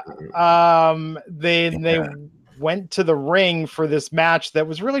 They went to the ring for this match that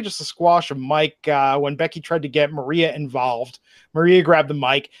was really just a squash of Mike. When Becky tried to get Maria involved, Maria grabbed the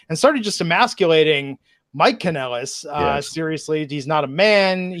mic and started just emasculating Mike Kanellis. Seriously, he's not a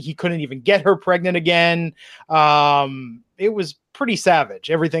man. He couldn't even get her pregnant again. It was pretty savage.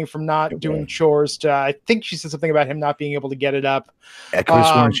 Everything from not doing chores to, I think she said something about him not being able to get it up. At Chris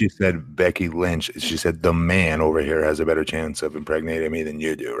Warren, she said Becky Lynch. She said the man over here has a better chance of impregnating me than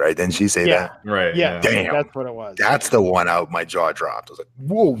you do, right? Didn't she say that? Right. Yeah. Damn, that's what it was. That's the one out. My jaw dropped. I was like,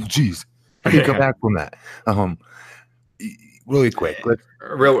 whoa, geez. I can come back from that. Really quick.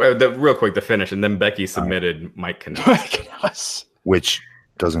 Real quick, the finish, and then Becky submitted Mike Kanellis. Which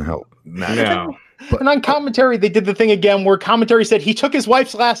doesn't help. No. And on commentary, they did the thing again where commentary said he took his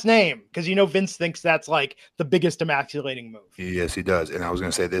wife's last name because, Vince thinks that's like the biggest emasculating move. Yes, he does. And I was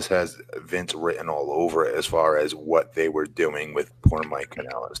going to say this has Vince written all over it as far as what they were doing with poor Mike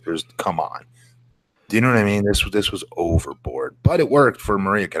Kanellis. Come on. Do you know what I mean? This was overboard, but it worked for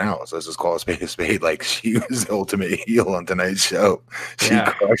Maria Kanellis. Let's just call a spade a spade. Like, she was the ultimate heel on tonight's show. She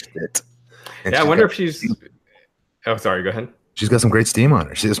crushed it. And I wonder if she's. Oh, sorry. Go ahead. She's got some great steam on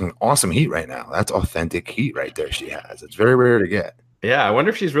her. She has some awesome heat right now. That's authentic heat right there. She has. It's very rare to get. Yeah, I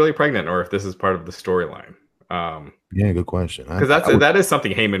wonder if she's really pregnant or if this is part of the storyline. Yeah, good question. Because that is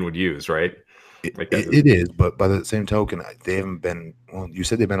something Heyman would use, right? It is, but by the same token, they haven't been. Well, you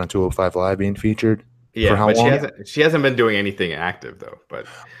said they've been on 205 Live being featured. Yeah, for how but long? she hasn't been doing anything active though. But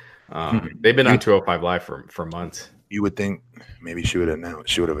they've been on 205 Live for months. You would think maybe she would have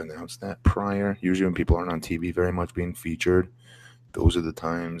announced that prior. Usually, when people aren't on TV very much being featured, those are the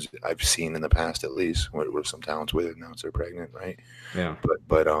times I've seen in the past, at least, where some talents would announce they're pregnant, right? Yeah.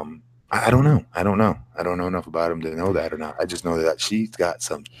 But I don't know. I don't know enough about them to know that or not. I just know that she's got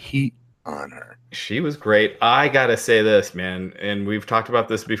some heat on her. She was great. I gotta say this, man, and we've talked about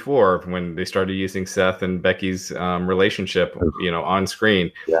this before when they started using Seth and Becky's relationship, on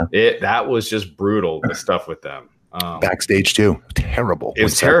screen. Yeah. That was just brutal. The stuff with them. Backstage too, terrible. It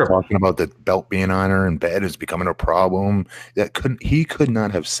was terrible. Talking about the belt being on her in bed is becoming a problem. He could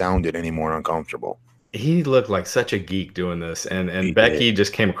not have sounded any more uncomfortable. He looked like such a geek doing this, and Becky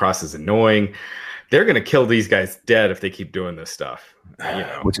just came across as annoying. They're gonna kill these guys dead if they keep doing this stuff.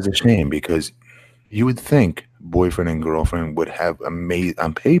 Which is a shame, because you would think boyfriend and girlfriend would have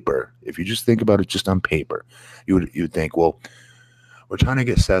on paper. If you just think about it, just on paper, you would think, well, we're trying to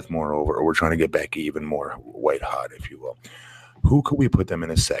get Seth more over, or we're trying to get Becky even more white hot, if you will. Who could we put them in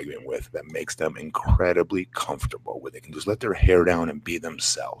a segment with that makes them incredibly comfortable, where they can just let their hair down and be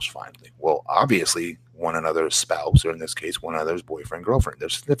themselves finally? Well, obviously, one another's spouse, or in this case, one another's boyfriend, girlfriend, their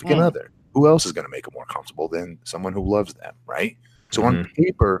significant other. Who else is going to make them more comfortable than someone who loves them, right? So on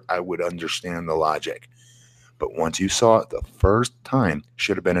paper, I would understand the logic. But once you saw it the first time,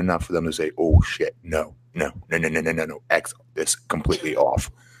 should have been enough for them to say, oh, shit, no, X, this completely off.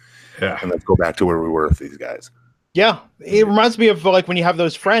 Yeah. And let's go back to where we were with these guys. Yeah, it reminds me of like when you have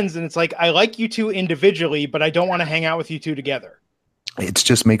those friends and it's like, I like you two individually, but I don't want to hang out with you two together. It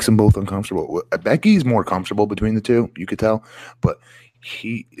just makes them both uncomfortable. Becky's more comfortable between the two, you could tell. But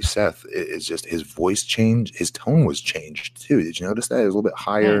Seth is just, his voice changed. His tone was changed too. Did you notice that? It was a little bit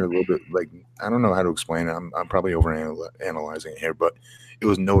higher, a little bit like, I don't know how to explain it. I'm probably overanalyzing it here, but it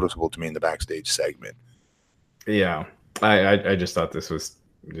was noticeable to me in the backstage segment. Yeah, I just thought this was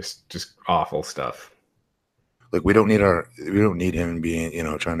just awful stuff. Like, we don't need him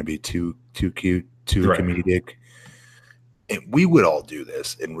being, trying to be too cute, too comedic. And we would all do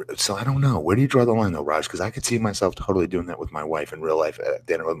this. And so I don't know. Where do you draw the line though, Raj? Because I could see myself totally doing that with my wife in real life at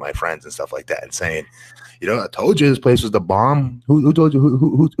dinner with my friends and stuff like that, and saying, I told you this place was the bomb. Who told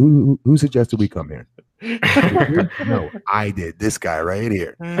you? Who suggested we come here? No, I did. This guy right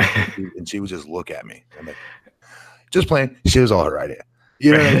here. And she would just look at me. I'm like, just playing. She was all her idea.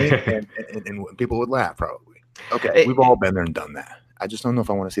 You know what I mean? And people would laugh probably. Okay, we've all been there and done that. I just don't know if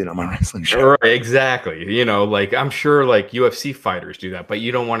I want to see it on my wrestling show. Right, exactly. Like, I'm sure like UFC fighters do that, but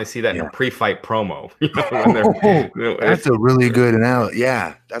you don't want to see that in a pre-fight promo. That's a really good analogy.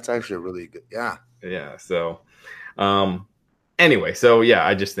 Yeah, that's actually a really good. Yeah. Yeah. So, anyway, so yeah,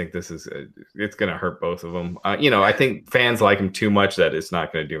 I just think this is it's going to hurt both of them. I think fans like him too much that it's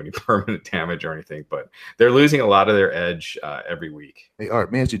not going to do any permanent damage or anything, but they're losing a lot of their edge every week. Hey, Art,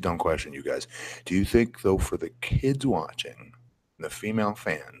 let me ask you a dumb question, you guys. Do you think, though, for the kids watching, the female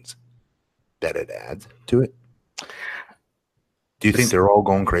fans, that it adds to it? Do you think they're all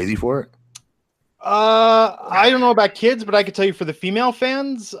going crazy for it? I don't know about kids, but I could tell you for the female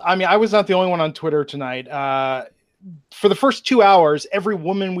fans, I mean, I was not the only one on Twitter tonight. For the first 2 hours, every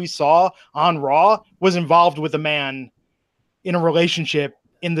woman we saw on Raw was involved with a man in a relationship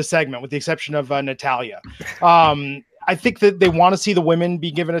in the segment, with the exception of Natalya. I think that they want to see the women be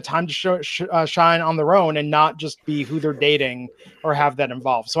given a time to shine on their own and not just be who they're dating or have that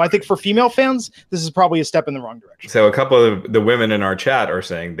involved. So I think for female fans, this is probably a step in the wrong direction. So a couple of the women in our chat are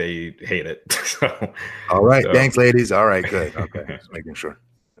saying they hate it. All right. Thanks, ladies. All right, good. Okay. Just making sure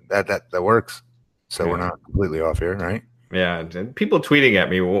that works. So we're not completely off here, right? Yeah. And people tweeting at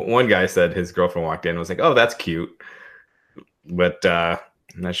me. One guy said his girlfriend walked in and was like, oh, that's cute. But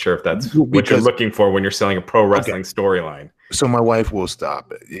I'm not sure if that's what you're looking for when you're selling a pro wrestling storyline. So my wife will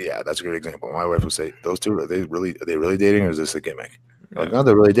stop it. Yeah, that's a great example. My wife will say, those two, are they really dating, or is this a gimmick? Yeah. Like, no,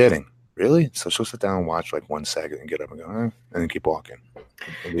 they're really dating. Really? So she'll sit down and watch like 1 second and get up and go, and then keep walking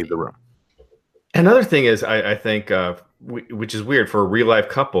and leave the room. Another thing is, I think, which is weird for a real life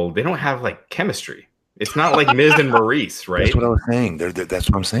couple, they don't have like chemistry. It's not like Miz and Maurice, right? That's what I was saying. That's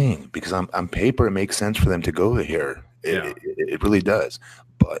what I'm saying. Because on paper, it makes sense for them to go here. It really does.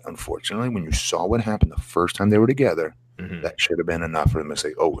 But unfortunately, when you saw what happened the first time they were together, Mhm. that should have been enough for them to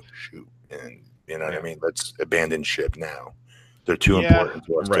say, "Oh shoot," and you know what I mean. Let's abandon ship now. They're too important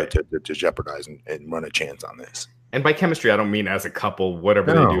to us right. to jeopardize and run a chance on this. And by chemistry, I don't mean as a couple.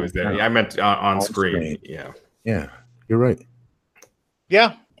 Whatever they do is there. I meant on screen. Yeah. Yeah, you're right.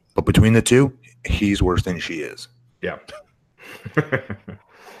 Yeah. But between the two, he's worse than she is. Yeah.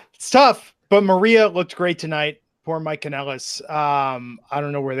 It's tough, but Maria looked great tonight. Poor Mike Kanellis. I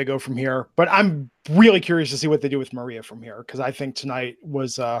don't know where they go from here, but I'm really curious to see what they do with Maria from here because I think tonight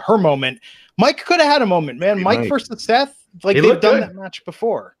was her moment. Mike could have had a moment, man. Hey, Mike versus Seth, like He they've looked done good. that match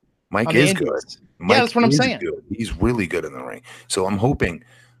before. Mike is good. Mike Yeah, that's what I'm is saying. good. He's really good in the ring. So I'm hoping,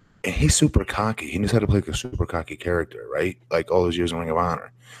 and he's super cocky. He knows how to play like a super cocky character, right? Like all those years in Ring of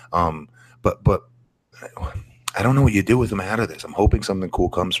Honor. But I don't know what you do with him out of this. I'm hoping something cool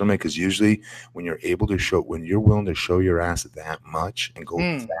comes from it because usually when you're willing to show your ass that much and go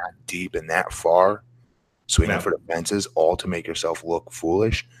that deep and that far, swinging for the fences, all to make yourself look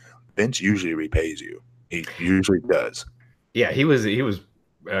foolish, Vince usually repays you. He usually does. Yeah, he was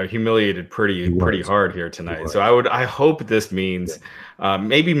humiliated pretty hard here tonight. So I hope this means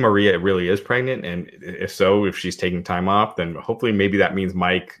maybe Maria really is pregnant, and if so, if she's taking time off, then hopefully maybe that means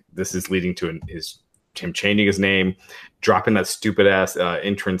Mike. This is leading to him changing his name, dropping that stupid ass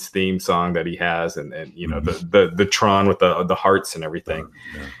entrance theme song that he has, and you know the Tron with the hearts and everything,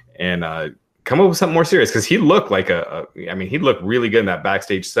 and come up with something more serious because he looked like he looked really good in that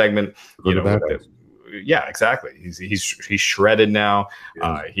backstage segment. You know, yeah, exactly. He's shredded now.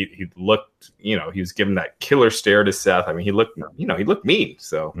 He looked, he was giving that killer stare to Seth. I mean, he looked mean.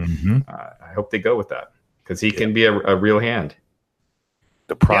 So I hope they go with that because he can be a real hand.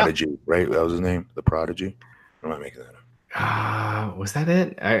 The Prodigy, right? That was his name. The Prodigy. Or am I making that up? Was that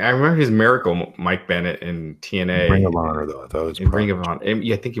it? I remember his Miracle Mike Bennett in TNA. Ring of Honor, though. I thought it was Ring of Honor.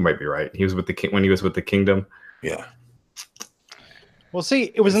 Yeah, I think you might be right. He was with when he was with the Kingdom. Yeah. We'll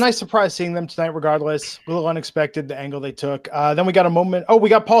see. It was a nice surprise seeing them tonight, regardless. A little unexpected, the angle they took. Then we got a moment. Oh, we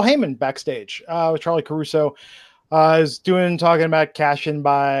got Paul Heyman backstage with Charlie Caruso. Is talking about cash-in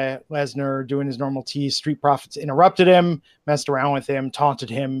by Lesnar, doing his normal tease. Street Profits interrupted him, messed around with him, taunted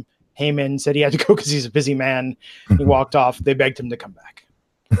him. Heyman said he had to go because he's a busy man. He walked off. They begged him to come back.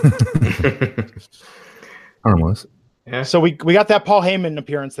 Harmless. Yeah. So we got that Paul Heyman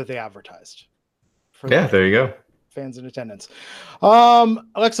appearance that they advertised. There you go. Fans in attendance.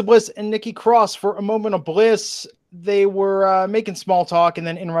 Alexa Bliss and Nikki Cross for a moment of bliss. They were making small talk and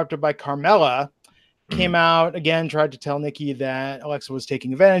then interrupted by Carmella. Came out again, tried to tell Nikki that Alexa was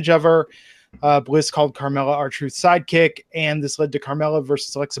taking advantage of her. Bliss called Carmella R-Truth sidekick, and this led to Carmella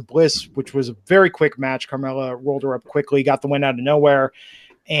versus Alexa Bliss, which was a very quick match. Carmella rolled her up quickly, got the win out of nowhere.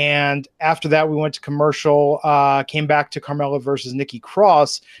 And after that, we went to commercial, came back to Carmella versus Nikki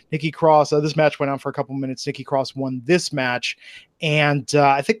Cross. Nikki Cross, this match went on for a couple minutes. Nikki Cross won this match. And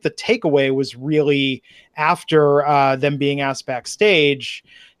I think the takeaway was really after them being asked backstage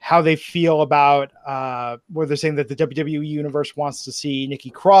how they feel about where they're saying that the WWE Universe wants to see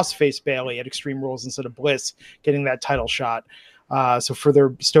Nikki Cross face Bayley at Extreme Rules instead of Bliss getting that title shot. So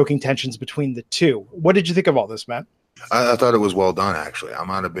further stoking tensions between the two. What did you think of all this, Matt? I thought it was well done, actually. I'm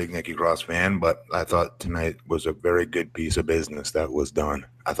not a big Nikki Cross fan, but I thought tonight was a very good piece of business that was done.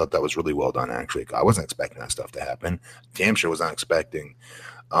 I thought that was really well done, actually. I wasn't expecting that stuff to happen. Damn sure was not expecting.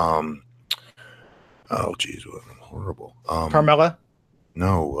 Oh, geez, horrible. Carmella?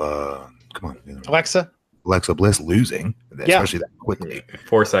 No, come on. Alexa Bliss losing, especially that quickly.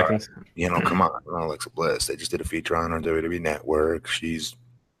 4 seconds. Come on. Alexa Bliss. They just did a feature on her WWE Network. She's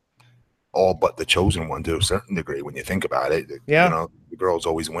all but the chosen one to a certain degree when you think about it. Yeah. The girl's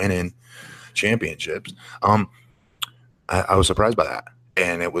always winning championships. I was surprised by that.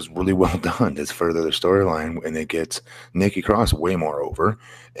 And it was really well done. It's further the storyline, and it gets Nikki Cross way more over.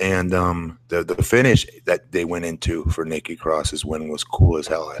 And the finish that they went into for Nikki Cross's win was cool as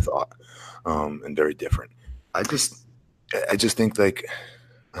hell, I thought, and very different. I just think, like,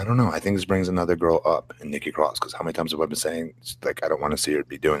 I don't know. I think this brings another girl up in Nikki Cross, because how many times have I been saying, like, I don't want to see her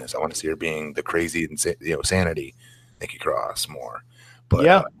be doing this. I want to see her being the crazy and sanity Nikki Cross more.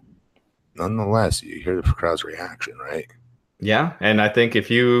 But nonetheless, you hear the crowd's reaction, right? Yeah, and I think with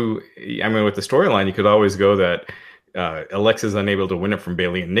the storyline, you could always go that Alexa's unable to win it from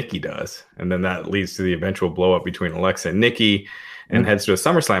Bayley and Nikki does, and then that leads to the eventual blow up between Alexa and Nikki, and heads to a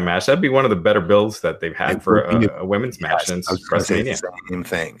SummerSlam match. That'd be one of the better builds that they've had for a women's match since WrestleMania. Same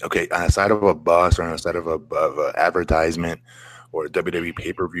thing. Okay, on the side of a bus or on the side of a advertisement or a WWE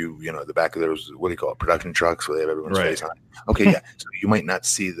pay-per-view, the back of those, what do you call it, production trucks where they have everyone's face on. Okay, yeah. So you might not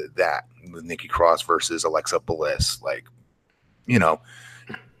see that with Nikki Cross versus Alexa Bliss, like,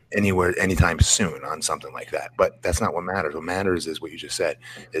 anywhere anytime soon on something like that. But that's not what matters. What matters is what you just said.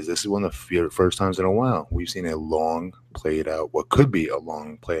 Is this is one of the first times in a while we've seen a long played out, what could be a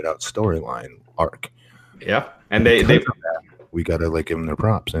long played out storyline arc. Yeah, and they we got to like give them their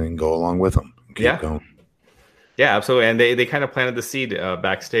props and go along with them. Keep going. Yeah, absolutely. And they kind of planted the seed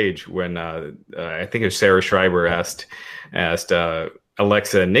backstage when I think it was Sarah Schreiber asked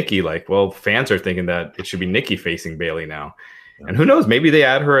Alexa and Nikki, like, well, fans are thinking that it should be Nikki facing Bayley now. And who knows? Maybe they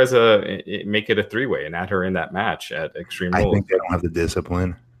add her as make it a 3-way and add her in that match at Extreme Rules. I think they don't have the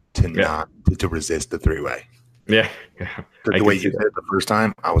discipline to resist the 3-way. Yeah. The way you did it the first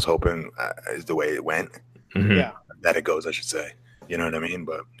time, I was hoping is the way it went. Mm-hmm. Yeah. That it goes, I should say. You know what I mean?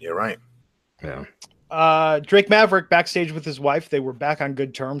 But you're right. Yeah. Drake Maverick backstage with his wife. They were back on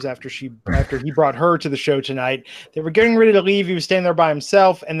good terms after he brought her to the show tonight. They were getting ready to leave. He was standing there by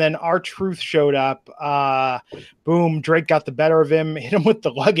himself, and then R-Truth showed up. Boom! Drake got the better of him, hit him with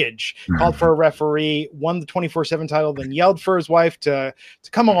the luggage, called for a referee, won the 24/7 title, then yelled for his wife to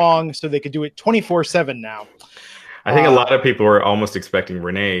come along so they could do it 24/7 now. I think a lot of people were almost expecting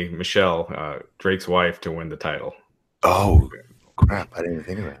Renee Michelle, Drake's wife, to win the title. Oh crap! I didn't even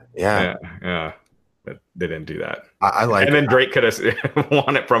think of that. Yeah. But they didn't do that. I like, and then Drake could have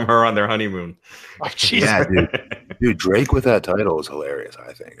won it from her on their honeymoon. Oh, Jesus. Yeah, dude, Drake with that title is hilarious.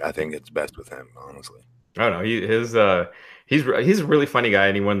 I think it's best with him, honestly. Oh no, he's a really funny guy.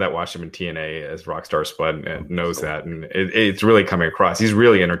 Anyone that watched him in TNA as Rockstar Spud knows that, and it's really coming across. He's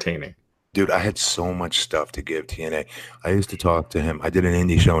really entertaining. Dude, I had so much stuff to give TNA. I used to talk to him. I did an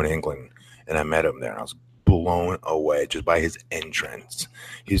indie show in England, and I met him there. And I was blown away just by his entrance.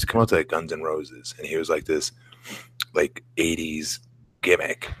 He used to come out to like Guns N' Roses, and he was like this like 80s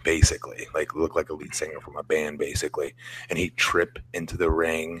gimmick, basically, like looked like a lead singer from a band, basically. And he'd trip into the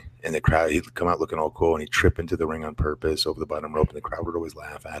ring, and the crowd, he'd come out looking all cool, and he'd trip into the ring on purpose over the bottom rope, and the crowd would always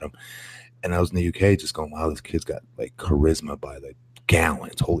laugh at him. And I was in the UK just going, wow, this kid's got like charisma by the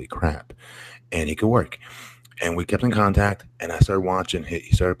gallons, holy crap. And he could work. And we kept in contact, and I started watching,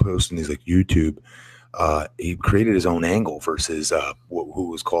 he started posting these like YouTube. He created his own angle versus who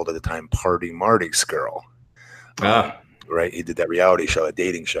was called at the time Party Marty's girl. Right? He did that reality show, a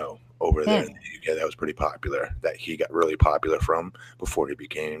dating show over there in the UK that was pretty popular, that he got really popular from before he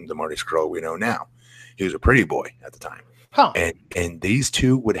became the Marty's girl we know now. He was a pretty boy at the time. Huh. And these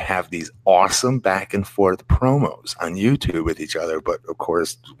two would have these awesome back and forth promos on YouTube with each other. But of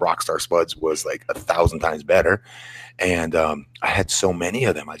course, Rockstar Spuds was like 1,000 times better. And I had so many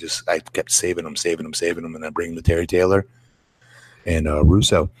of them. I kept saving them. And I bring them to Terry Taylor and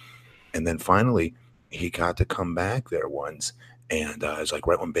Russo. And then finally, he got to come back there once. And it was like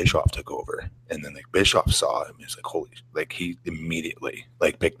right when Bischoff took over. And then like Bischoff saw him. He was like, holy, like he immediately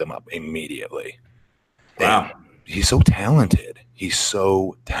like picked them up immediately. Wow. And he's so talented.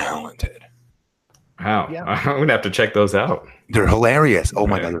 Wow. Yeah. I'm going to have to check those out. They're hilarious. Oh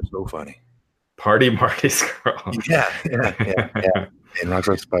my God, they're so funny. Party Marty's girl. Yeah. And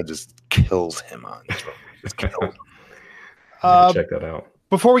Rockstar Spud just kills him on this one. Just kills him. Check that out.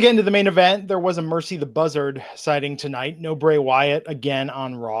 Before we get into the main event, there was a Mercy the Buzzard sighting tonight. No Bray Wyatt again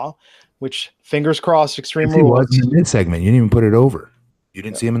on Raw, which fingers crossed, Extreme Rules. He wasn't in this segment. You didn't even put it over. You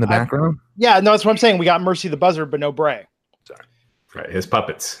didn't see him in the background? Yeah, no, that's what I'm saying. We got Mercy the Buzzard, but no Bray. Sorry. Right, his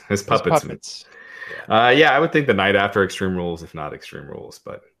puppets. Yeah, I would think the night after Extreme Rules, if not Extreme Rules.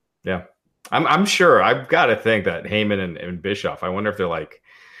 But yeah, I'm sure. I've got to think that Heyman and Bischoff, I wonder if they're like,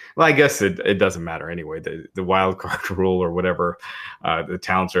 well, I guess it doesn't matter anyway. The wild card rule or whatever, the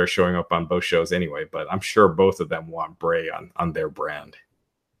talents are showing up on both shows anyway. But I'm sure both of them want Bray on their brand.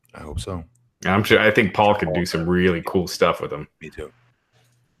 I hope so. And I'm sure. I think Paul could do some really cool stuff with them. Me too.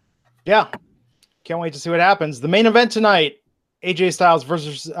 Yeah. Can't wait to see what happens. The main event tonight, AJ Styles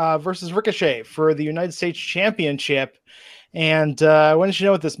versus Ricochet for the United States Championship. And when did you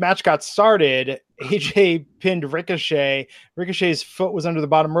know this match got started? AJ pinned Ricochet. Ricochet's foot was under the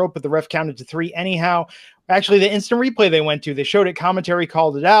bottom rope, but the ref counted to 3 anyhow. Actually, the instant replay they went to, they showed it, commentary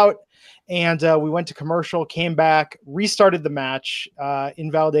called it out. And we went to commercial, came back, restarted the match,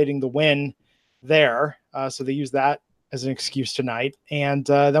 invalidating the win there. So they used that as an excuse tonight. And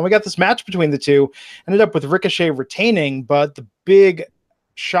then we got this match between the two. Ended up with Ricochet retaining, but the big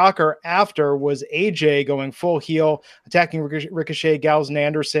shocker after was AJ going full heel, attacking Ricochet. Gallows and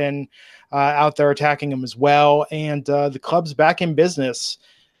Anderson out there attacking him as well. And the club's back in business.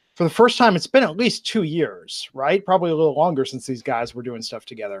 For the first time, it's been at least 2 years, right? Probably a little longer since these guys were doing stuff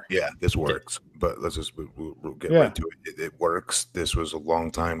together. Yeah, this works. But let's just we'll get right to it. It works. This was a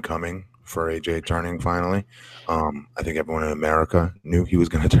long time coming for AJ turning finally. I think everyone in America knew he was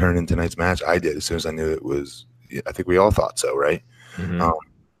going to turn in tonight's match. I did as soon as I knew it was. I think we all thought so, right? Mm-hmm.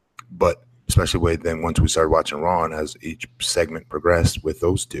 But especially then once we started watching Raw and as each segment progressed with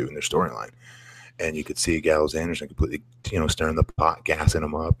those two and their storyline, and you could see Gallows Anderson completely, stirring the pot, gassing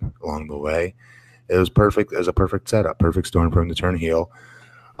him up along the way. It was perfect. It was a perfect setup, perfect storm for him to turn heel.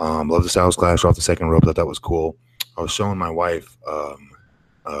 Love the Styles Clash off the second rope. Thought that was cool. I was showing my wife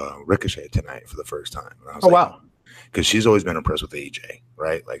Ricochet tonight for the first time. And I was wow. Because she's always been impressed with AJ,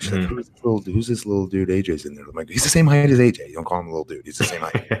 right? Like, she's like, who's this little dude? AJ's in there. I'm like, he's the same height as AJ. You don't call him a little dude. He's the same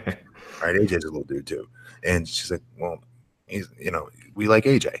height. Right? AJ's a little dude too. And she's like, well, he's, we like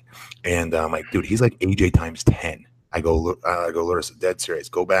AJ. And I'm like, dude, he's like AJ times 10. I go, Larissa, dead serious.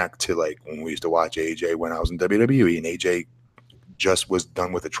 Go back to like when we used to watch AJ when I was in WWE, and AJ just was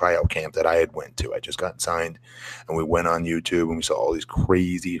done with a tryout camp that I had went to. I just got signed, and we went on YouTube and we saw all these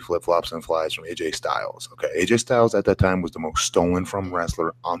crazy flip-flops and flies from AJ Styles. Okay, AJ Styles at that time was the most stolen from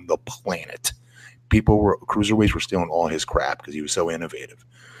wrestler on the planet. Cruiserweights were stealing all his crap because he was so innovative,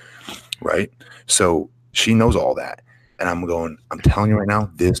 right? So she knows all that. And I'm telling you right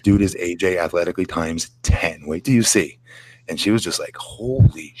now, this dude is AJ athletically times 10. Wait till you see. And she was just like,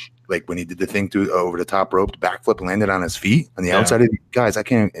 holy, like when he did the thing over the top rope, backflip, landed on his feet on the outside of the guys. I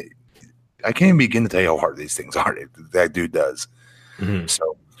can't even begin to tell you how hard these things are. That dude does. Mm-hmm.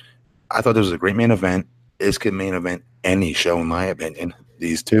 So I thought this was a great main event. This could main event any show, in my opinion.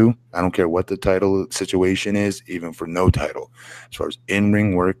 These two, I don't care what the title situation is, even for no title. As far as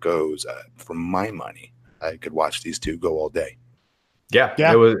in-ring work goes, for my money, I could watch these two go all day. Yeah.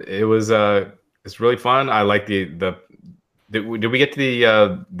 It was it's really fun. I like the did we get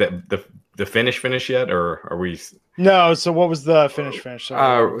to the finish yet, or are we? No. So what was the finish?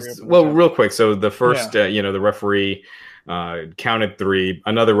 Well, real quick. So the first, the referee counted 3.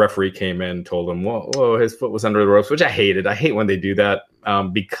 Another referee came in, told him, whoa, his foot was under the ropes, which I hated. I hate when they do that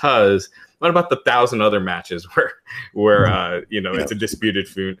because what about the 1,000 other matches where it's a disputed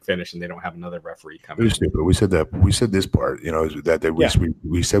finish and they don't have another referee coming? It was stupid. We said this part,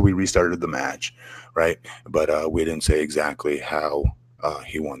 we said we restarted the match, right? But we didn't say exactly how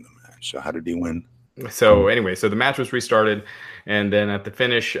he won the match. So how did he win? So anyway, the match was restarted, and then at the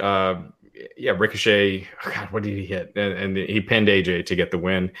finish, Ricochet, God, what did he hit? And he pinned AJ to get the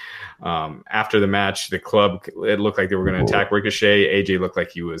win. After the match, the club, it looked like they were going to attack Ricochet. AJ looked like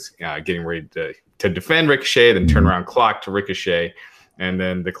he was getting ready to defend Ricochet, then turn around, clock to Ricochet, and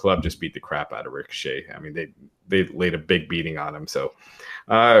then the club just beat the crap out of Ricochet. I mean, they laid a big beating on him. So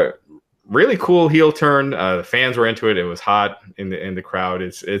really cool heel turn. The fans were into it. It was hot in the crowd.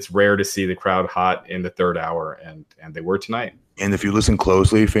 It's rare to see the crowd hot in the third hour, and they were tonight. And if you listen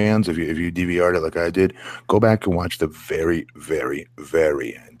closely, fans, if you DVR'd it like I did, go back and watch the very, very,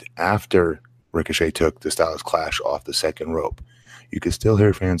 very end. After Ricochet took the Styles Clash off the second rope, you could still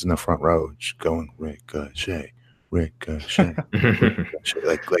hear fans in the front row going, Ricochet, Ricochet, Ricochet.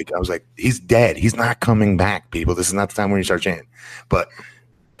 Like I was like, he's dead. He's not coming back, people. This is not the time when you start chanting. But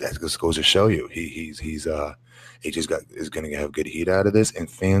that just goes to show you he is going to have good heat out of this,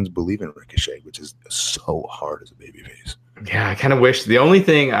 and fans believe in Ricochet, which is so hard as a babyface. Yeah, I kind of wish. The only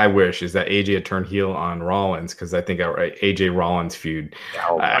thing I wish is that AJ had turned heel on Rollins, because I think AJ Rollins feud.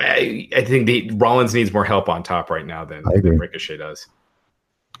 I think Rollins needs more help on top right now than Ricochet does.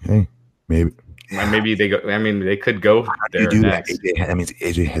 Hey, maybe. And maybe they go. I mean, they could go there next. That means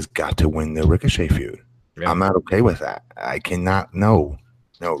AJ has got to win the Ricochet feud. Yeah. I'm not okay with that. I cannot. No,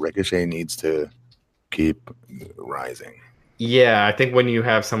 Ricochet needs to keep rising. Yeah, I think when you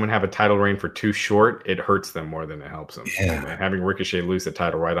have someone have a title reign for too short, it hurts them more than it helps them. Yeah. And having Ricochet lose the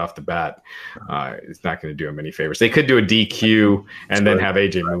title right off the bat, it's not going to do him any favors. They could do a DQ and then have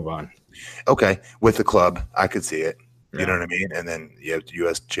AJ move on. Okay, with the club, I could see it. You know what I mean? And then you have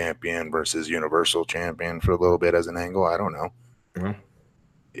U.S. champion versus Universal champion for a little bit as an angle. I don't know.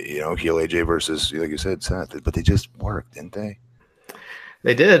 Yeah. Heel AJ versus, like you said, Seth. But they just worked, didn't they?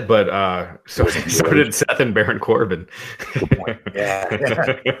 They did, but so did Seth and Baron Corbin. Good point. Yeah.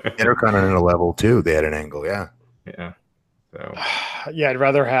 Intercontinental level too. They had an angle. Yeah. Yeah. So. Yeah, I'd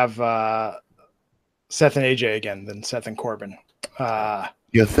rather have Seth and AJ again than Seth and Corbin.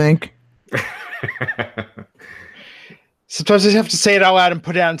 You think? Sometimes I have to say it out loud and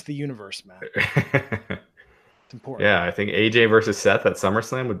put it out into the universe, man. It's important. Yeah, I think AJ versus Seth at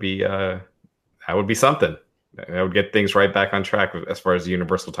SummerSlam would be that would be something. That would get things right back on track as far as the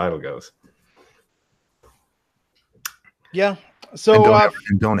Universal title goes. Yeah. So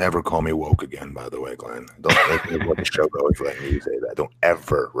and don't ever call me woke again, by the way, Glenn. Don't let the show go if letting you say that. Don't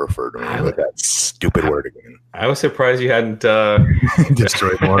ever refer to me with that stupid word again. I was surprised you hadn't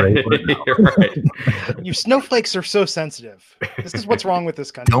destroyed more. You're right. You snowflakes are so sensitive. This is what's wrong with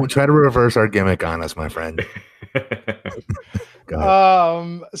this country. Don't try to reverse our gimmick on us, my friend.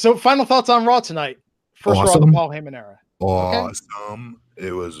 So final thoughts on Raw tonight. First Raw of the Paul Heyman era. Awesome. Okay.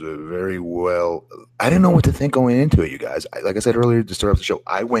 It was a very well. I didn't know what to think going into it, you guys. Like I said earlier to start off the show,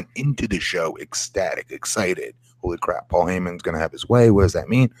 I went into the show ecstatic, excited. Holy crap, Paul Heyman's going to have his way. What does that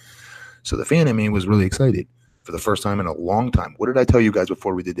mean? So the fan in me was really excited for the first time in a long time. What did I tell you guys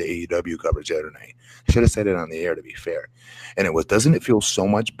before we did the AEW coverage the other night? I should have said it on the air, to be fair. And it was, doesn't it feel so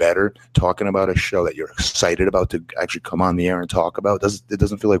much better talking about a show that you're excited about to actually come on the air and talk about? It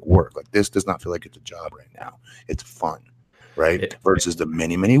doesn't feel like work. Like this does not feel like it's a job right now. It's fun, right? Versus the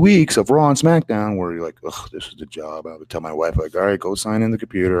many, many weeks of Raw and SmackDown where you're like, oh, this is the job. I would tell my wife, like, all right, go sign in the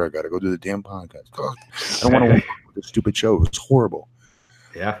computer. I got to go do the damn podcast. Oh, I don't want to work with this stupid show. It's horrible.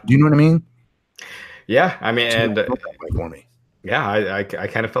 Yeah. Do you know what I mean? Yeah, I mean, and for me. Yeah, I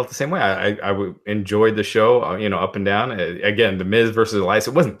kind of felt the same way. I enjoyed the show, up and down. Again, the Miz versus Elias,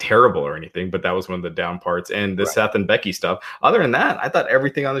 it wasn't terrible or anything, but that was one of the down parts. And the Seth and Becky stuff. Other than that, I thought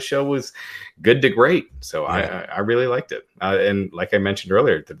everything on the show was good to great. So I really liked it. And like I mentioned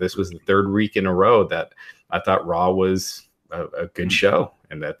earlier, that this was the third week in a row that I thought Raw was a good show,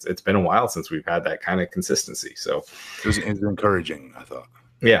 and it's been a while since we've had that kind of consistency. So it was encouraging, I thought.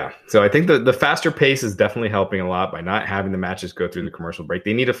 Yeah, so I think the faster pace is definitely helping a lot by not having the matches go through the commercial break.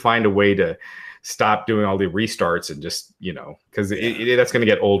 They need to find a way to stop doing all the restarts and just, because that's going to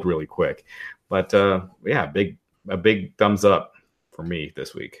get old really quick. But a big thumbs up for me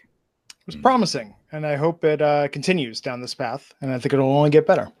this week. It was promising, and I hope it continues down this path, and I think it'll only get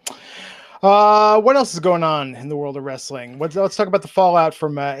better. What else is going on in the world of wrestling? Let's talk about the fallout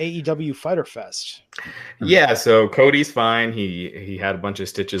from AEW Fyter Fest. Yeah, so Cody's fine. He had a bunch of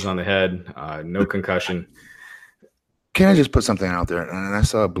stitches on the head, no concussion. Can I just put something out there? And I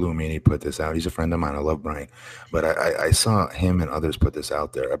saw Blue Meanie put this out. He's a friend of mine. I love Brian. But I saw him and others put this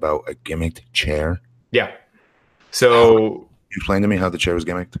out there about a gimmicked chair. Yeah. So explain to me how the chair was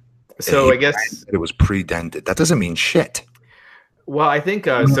gimmicked. So I guess it was pre-dented. That doesn't mean shit. Well, I think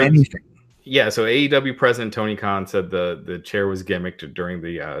anything. Yeah, so AEW president Tony Khan said the chair was gimmicked during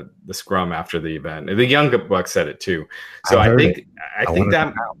the scrum after the event. The Young Bucks said it too. So I think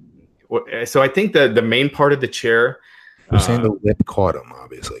the main part of the chair. We're saying the lip caught him,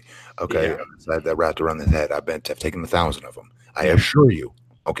 obviously. Okay, yeah. That wrapped around his head. I've taken 1,000 of them. I assure you,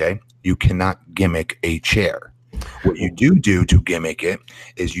 okay, you cannot gimmick a chair. What you do to gimmick it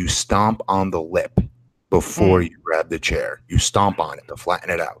is you stomp on the lip. Before you grab the chair, you stomp on it to flatten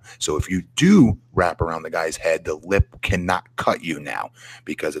it out. So if you do wrap around the guy's head, the lip cannot cut you now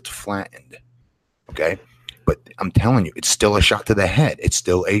because it's flattened. Okay? But I'm telling you, it's still a shot to the head. It's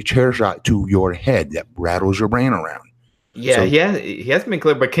still a chair shot to your head that rattles your brain around. Yeah, so, he hasn't been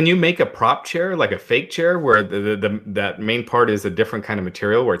clear, but can you make a prop chair, like a fake chair, where that main part is a different kind of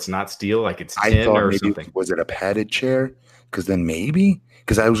material, where it's not steel, like it's tin or something? Was it a padded chair? Because then maybe,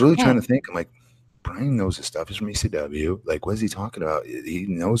 because I was really trying to think, I'm like, Brian knows his stuff. He's from ECW. Like, what is he talking about? He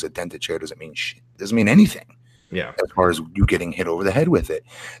knows a dented chair doesn't mean shit. Doesn't mean anything. Yeah. As far as you getting hit over the head with it.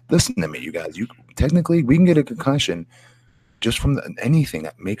 Listen to me, you guys. Technically, we can get a concussion just from anything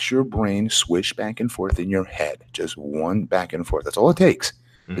that makes your brain swish back and forth in your head. Just one back and forth. That's all it takes.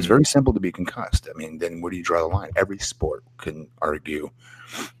 Mm-hmm. It's very simple to be concussed. I mean, then where do you draw the line? Every sport can argue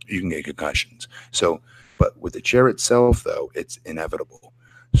you can get concussions. So, but with the chair itself, though, it's inevitable.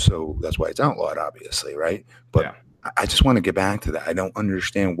 So that's why it's outlawed, obviously, right? But I just want to get back to that. I don't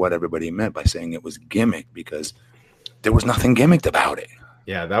understand what everybody meant by saying it was gimmick because there was nothing gimmicked about it.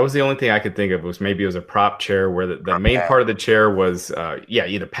 Yeah, that was the only thing I could think of was maybe it was a prop chair where the main part of the chair was,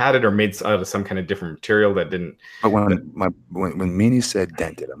 either padded or made out of some kind of different material that didn't. But when Meanie said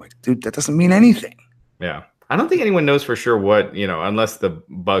dented, I'm like, dude, that doesn't mean anything. Yeah, I don't think anyone knows for sure what, unless the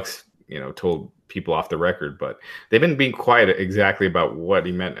Bucks, told people off the record, but they've been being quiet exactly about what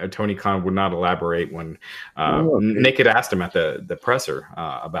he meant. Tony Khan would not elaborate when Nick had asked him at the presser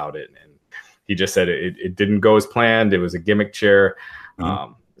about it, and he just said it didn't go as planned. It was a gimmick chair,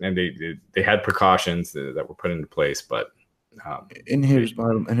 and they had precautions that were put into place. But and here's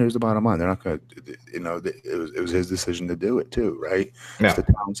the bottom line: they're not going to, it was his decision to do it too, right? Yeah. It's the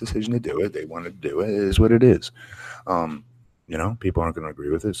talent's decision to do it. They wanted to do it. It is what it is. People aren't going to agree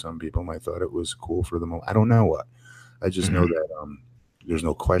with it. Some people might thought it was cool for them. I don't know what. I just know that there's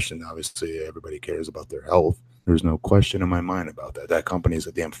no question. Obviously, everybody cares about their health. There's no question in my mind about that. That company is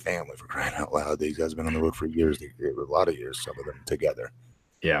a damn family, for crying out loud. These guys have been on the road for years. A lot of years, some of them together.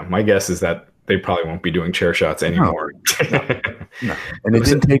 Yeah, my guess is that they probably won't be doing chair shots anymore. No. And it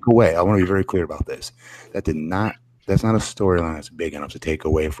didn't take away. I want to be very clear about this. That's not a storyline that's big enough to take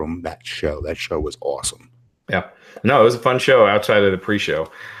away from that show. That show was awesome. Yeah. No, it was a fun show outside of the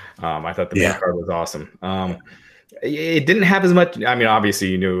pre-show. I thought the main card was awesome. It didn't have as much. I mean, obviously,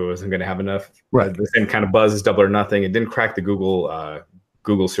 you knew it wasn't going to have enough. Right. The same kind of buzz as Double or Nothing. It didn't crack the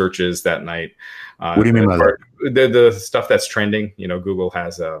Google searches that night. What do you mean by that? The stuff that's trending. Google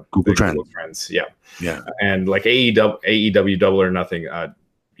has Google Trends. Google Trends. Yeah. Yeah. And like AEW Double or Nothing,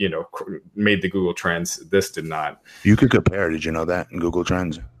 made the Google Trends. This did not. You could compare. Did you know that in Google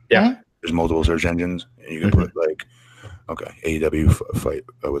Trends? Yeah. There's multiple search engines, and you can put like, okay, AEW fight.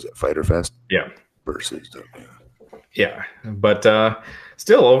 Was it Fighter Fest? Yeah. Versus. Yeah, but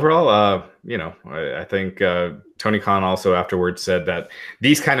still, overall, I think Tony Khan also afterwards said that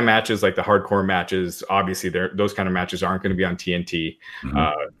these kind of matches, like the hardcore matches, obviously those kind of matches aren't going to be on TNT.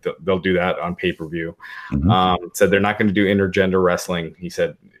 Mm-hmm. They'll do that on pay-per-view. Mm-hmm. Said they're not going to do intergender wrestling. He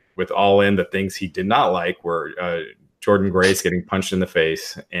said with All In, the things he did not like were Jordan Grace getting punched in the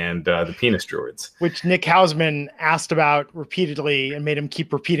face and the penis druids. Which Nick Hausman asked about repeatedly and made him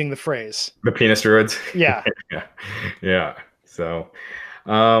keep repeating the phrase. The penis druids? Yeah. Yeah. So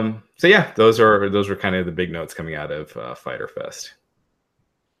yeah, those were kind of the big notes coming out of Fyter Fest.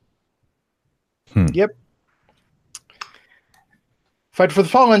 Yep. Fight for the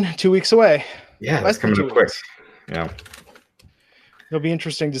Fallen, 2 weeks away. Yeah, that's coming up quick. Yeah. It'll be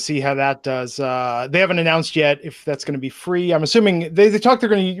interesting to see how that does. They haven't announced yet if that's going to be free. I'm assuming they talked they're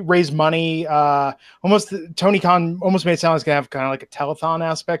going to raise money. Tony Khan almost made it sound like it's going to have kind of like a telethon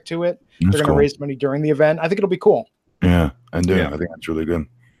aspect to it. They're going to raise money during the event. I think it'll be cool. Yeah, I do. Yeah. I think that's really good.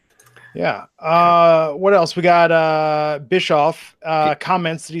 Yeah. What else? We got Bischoff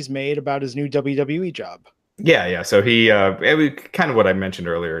comments that he's made about his new WWE job. Yeah. So he, it was kind of what I mentioned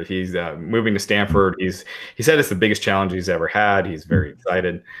earlier. He's moving to Stanford. He said it's the biggest challenge he's ever had. He's very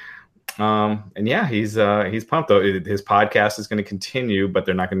excited. And yeah, he's pumped though. His podcast is going to continue, but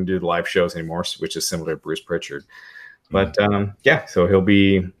they're not going to do the live shows anymore, which is similar to Bruce Pritchard. But yeah, so he'll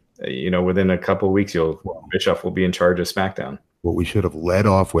be, within a couple of weeks, Bischoff will be in charge of SmackDown. What we should have led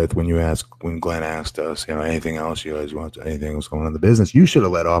off with when Glenn asked us, anything else you guys want, anything else going on in the business, you should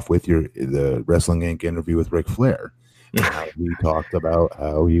have led off with the Wrestling Inc. interview with Ric Flair. He talked about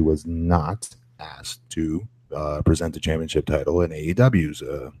how he was not asked to present the championship title in AEW's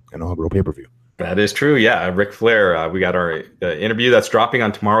inaugural pay-per-view. That is true. Yeah, Ric Flair. We got our interview that's dropping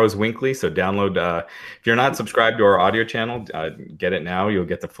on tomorrow's Weekly. So download. If you're not subscribed to our audio channel, get it now. You'll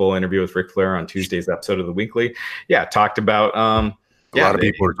get the full interview with Ric Flair on Tuesday's episode of the Weekly. Yeah, talked about. A lot of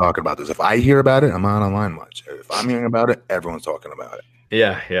people are talking about this. If I hear about it, I'm not online much. If I'm hearing about it, everyone's talking about it.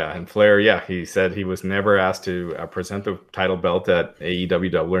 Yeah. And Flair, he said he was never asked to present the title belt at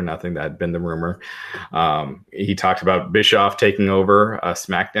AEW Double or Nothing. That had been the rumor. He talked about Bischoff taking over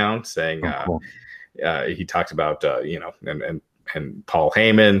SmackDown, saying cool. He talked about and Paul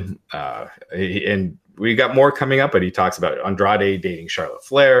Heyman, and we got more coming up. But he talks about Andrade dating Charlotte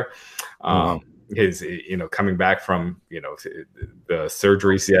Flair. His coming back from the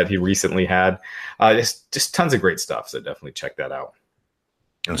surgeries that he recently had. Just tons of great stuff. So definitely check that out.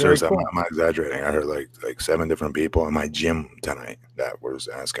 And seriously, cool. I'm not exaggerating. I heard like 7 different people in my gym tonight that was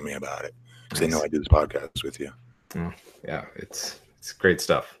asking me about it because they know I do this podcast with you. Yeah, it's great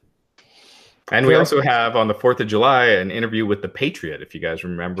stuff. And we also have on the 4th of July an interview with the Patriot, if you guys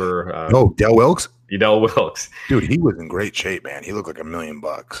remember. Del Wilkes? Del Wilkes. Dude, he was in great shape, man. He looked like $1 million.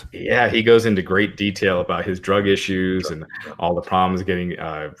 Yeah, he goes into great detail about his drug issues and all the problems getting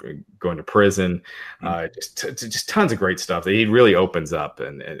going to prison. Just tons of great stuff. He really opens up,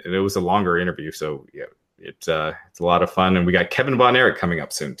 and it was a longer interview, so yeah, it's a lot of fun. And we got Kevin Von Erich coming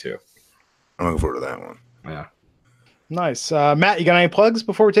up soon too. I'm looking forward to that one. Yeah. Nice. Matt, you got any plugs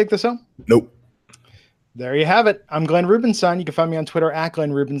before we take this home? Nope. There you have it. I'm Glenn Rubenstein. You can find me on Twitter at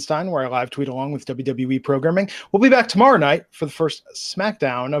Glenn Rubenstein, where I live tweet along with WWE programming. We'll be back tomorrow night for the first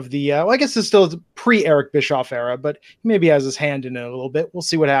SmackDown of the, I guess it's still pre-Eric Bischoff era, but he maybe has his hand in it a little bit. We'll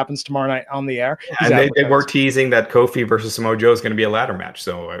see what happens tomorrow night on the air. Yeah, and they were teasing that Kofi versus Samoa Joe is going to be a ladder match,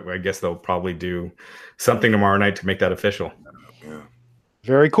 so I guess they'll probably do something tomorrow night to make that official. Yeah.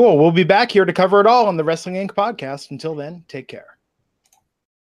 Very cool. We'll be back here to cover it all on the Wrestling Inc. podcast. Until then, take care.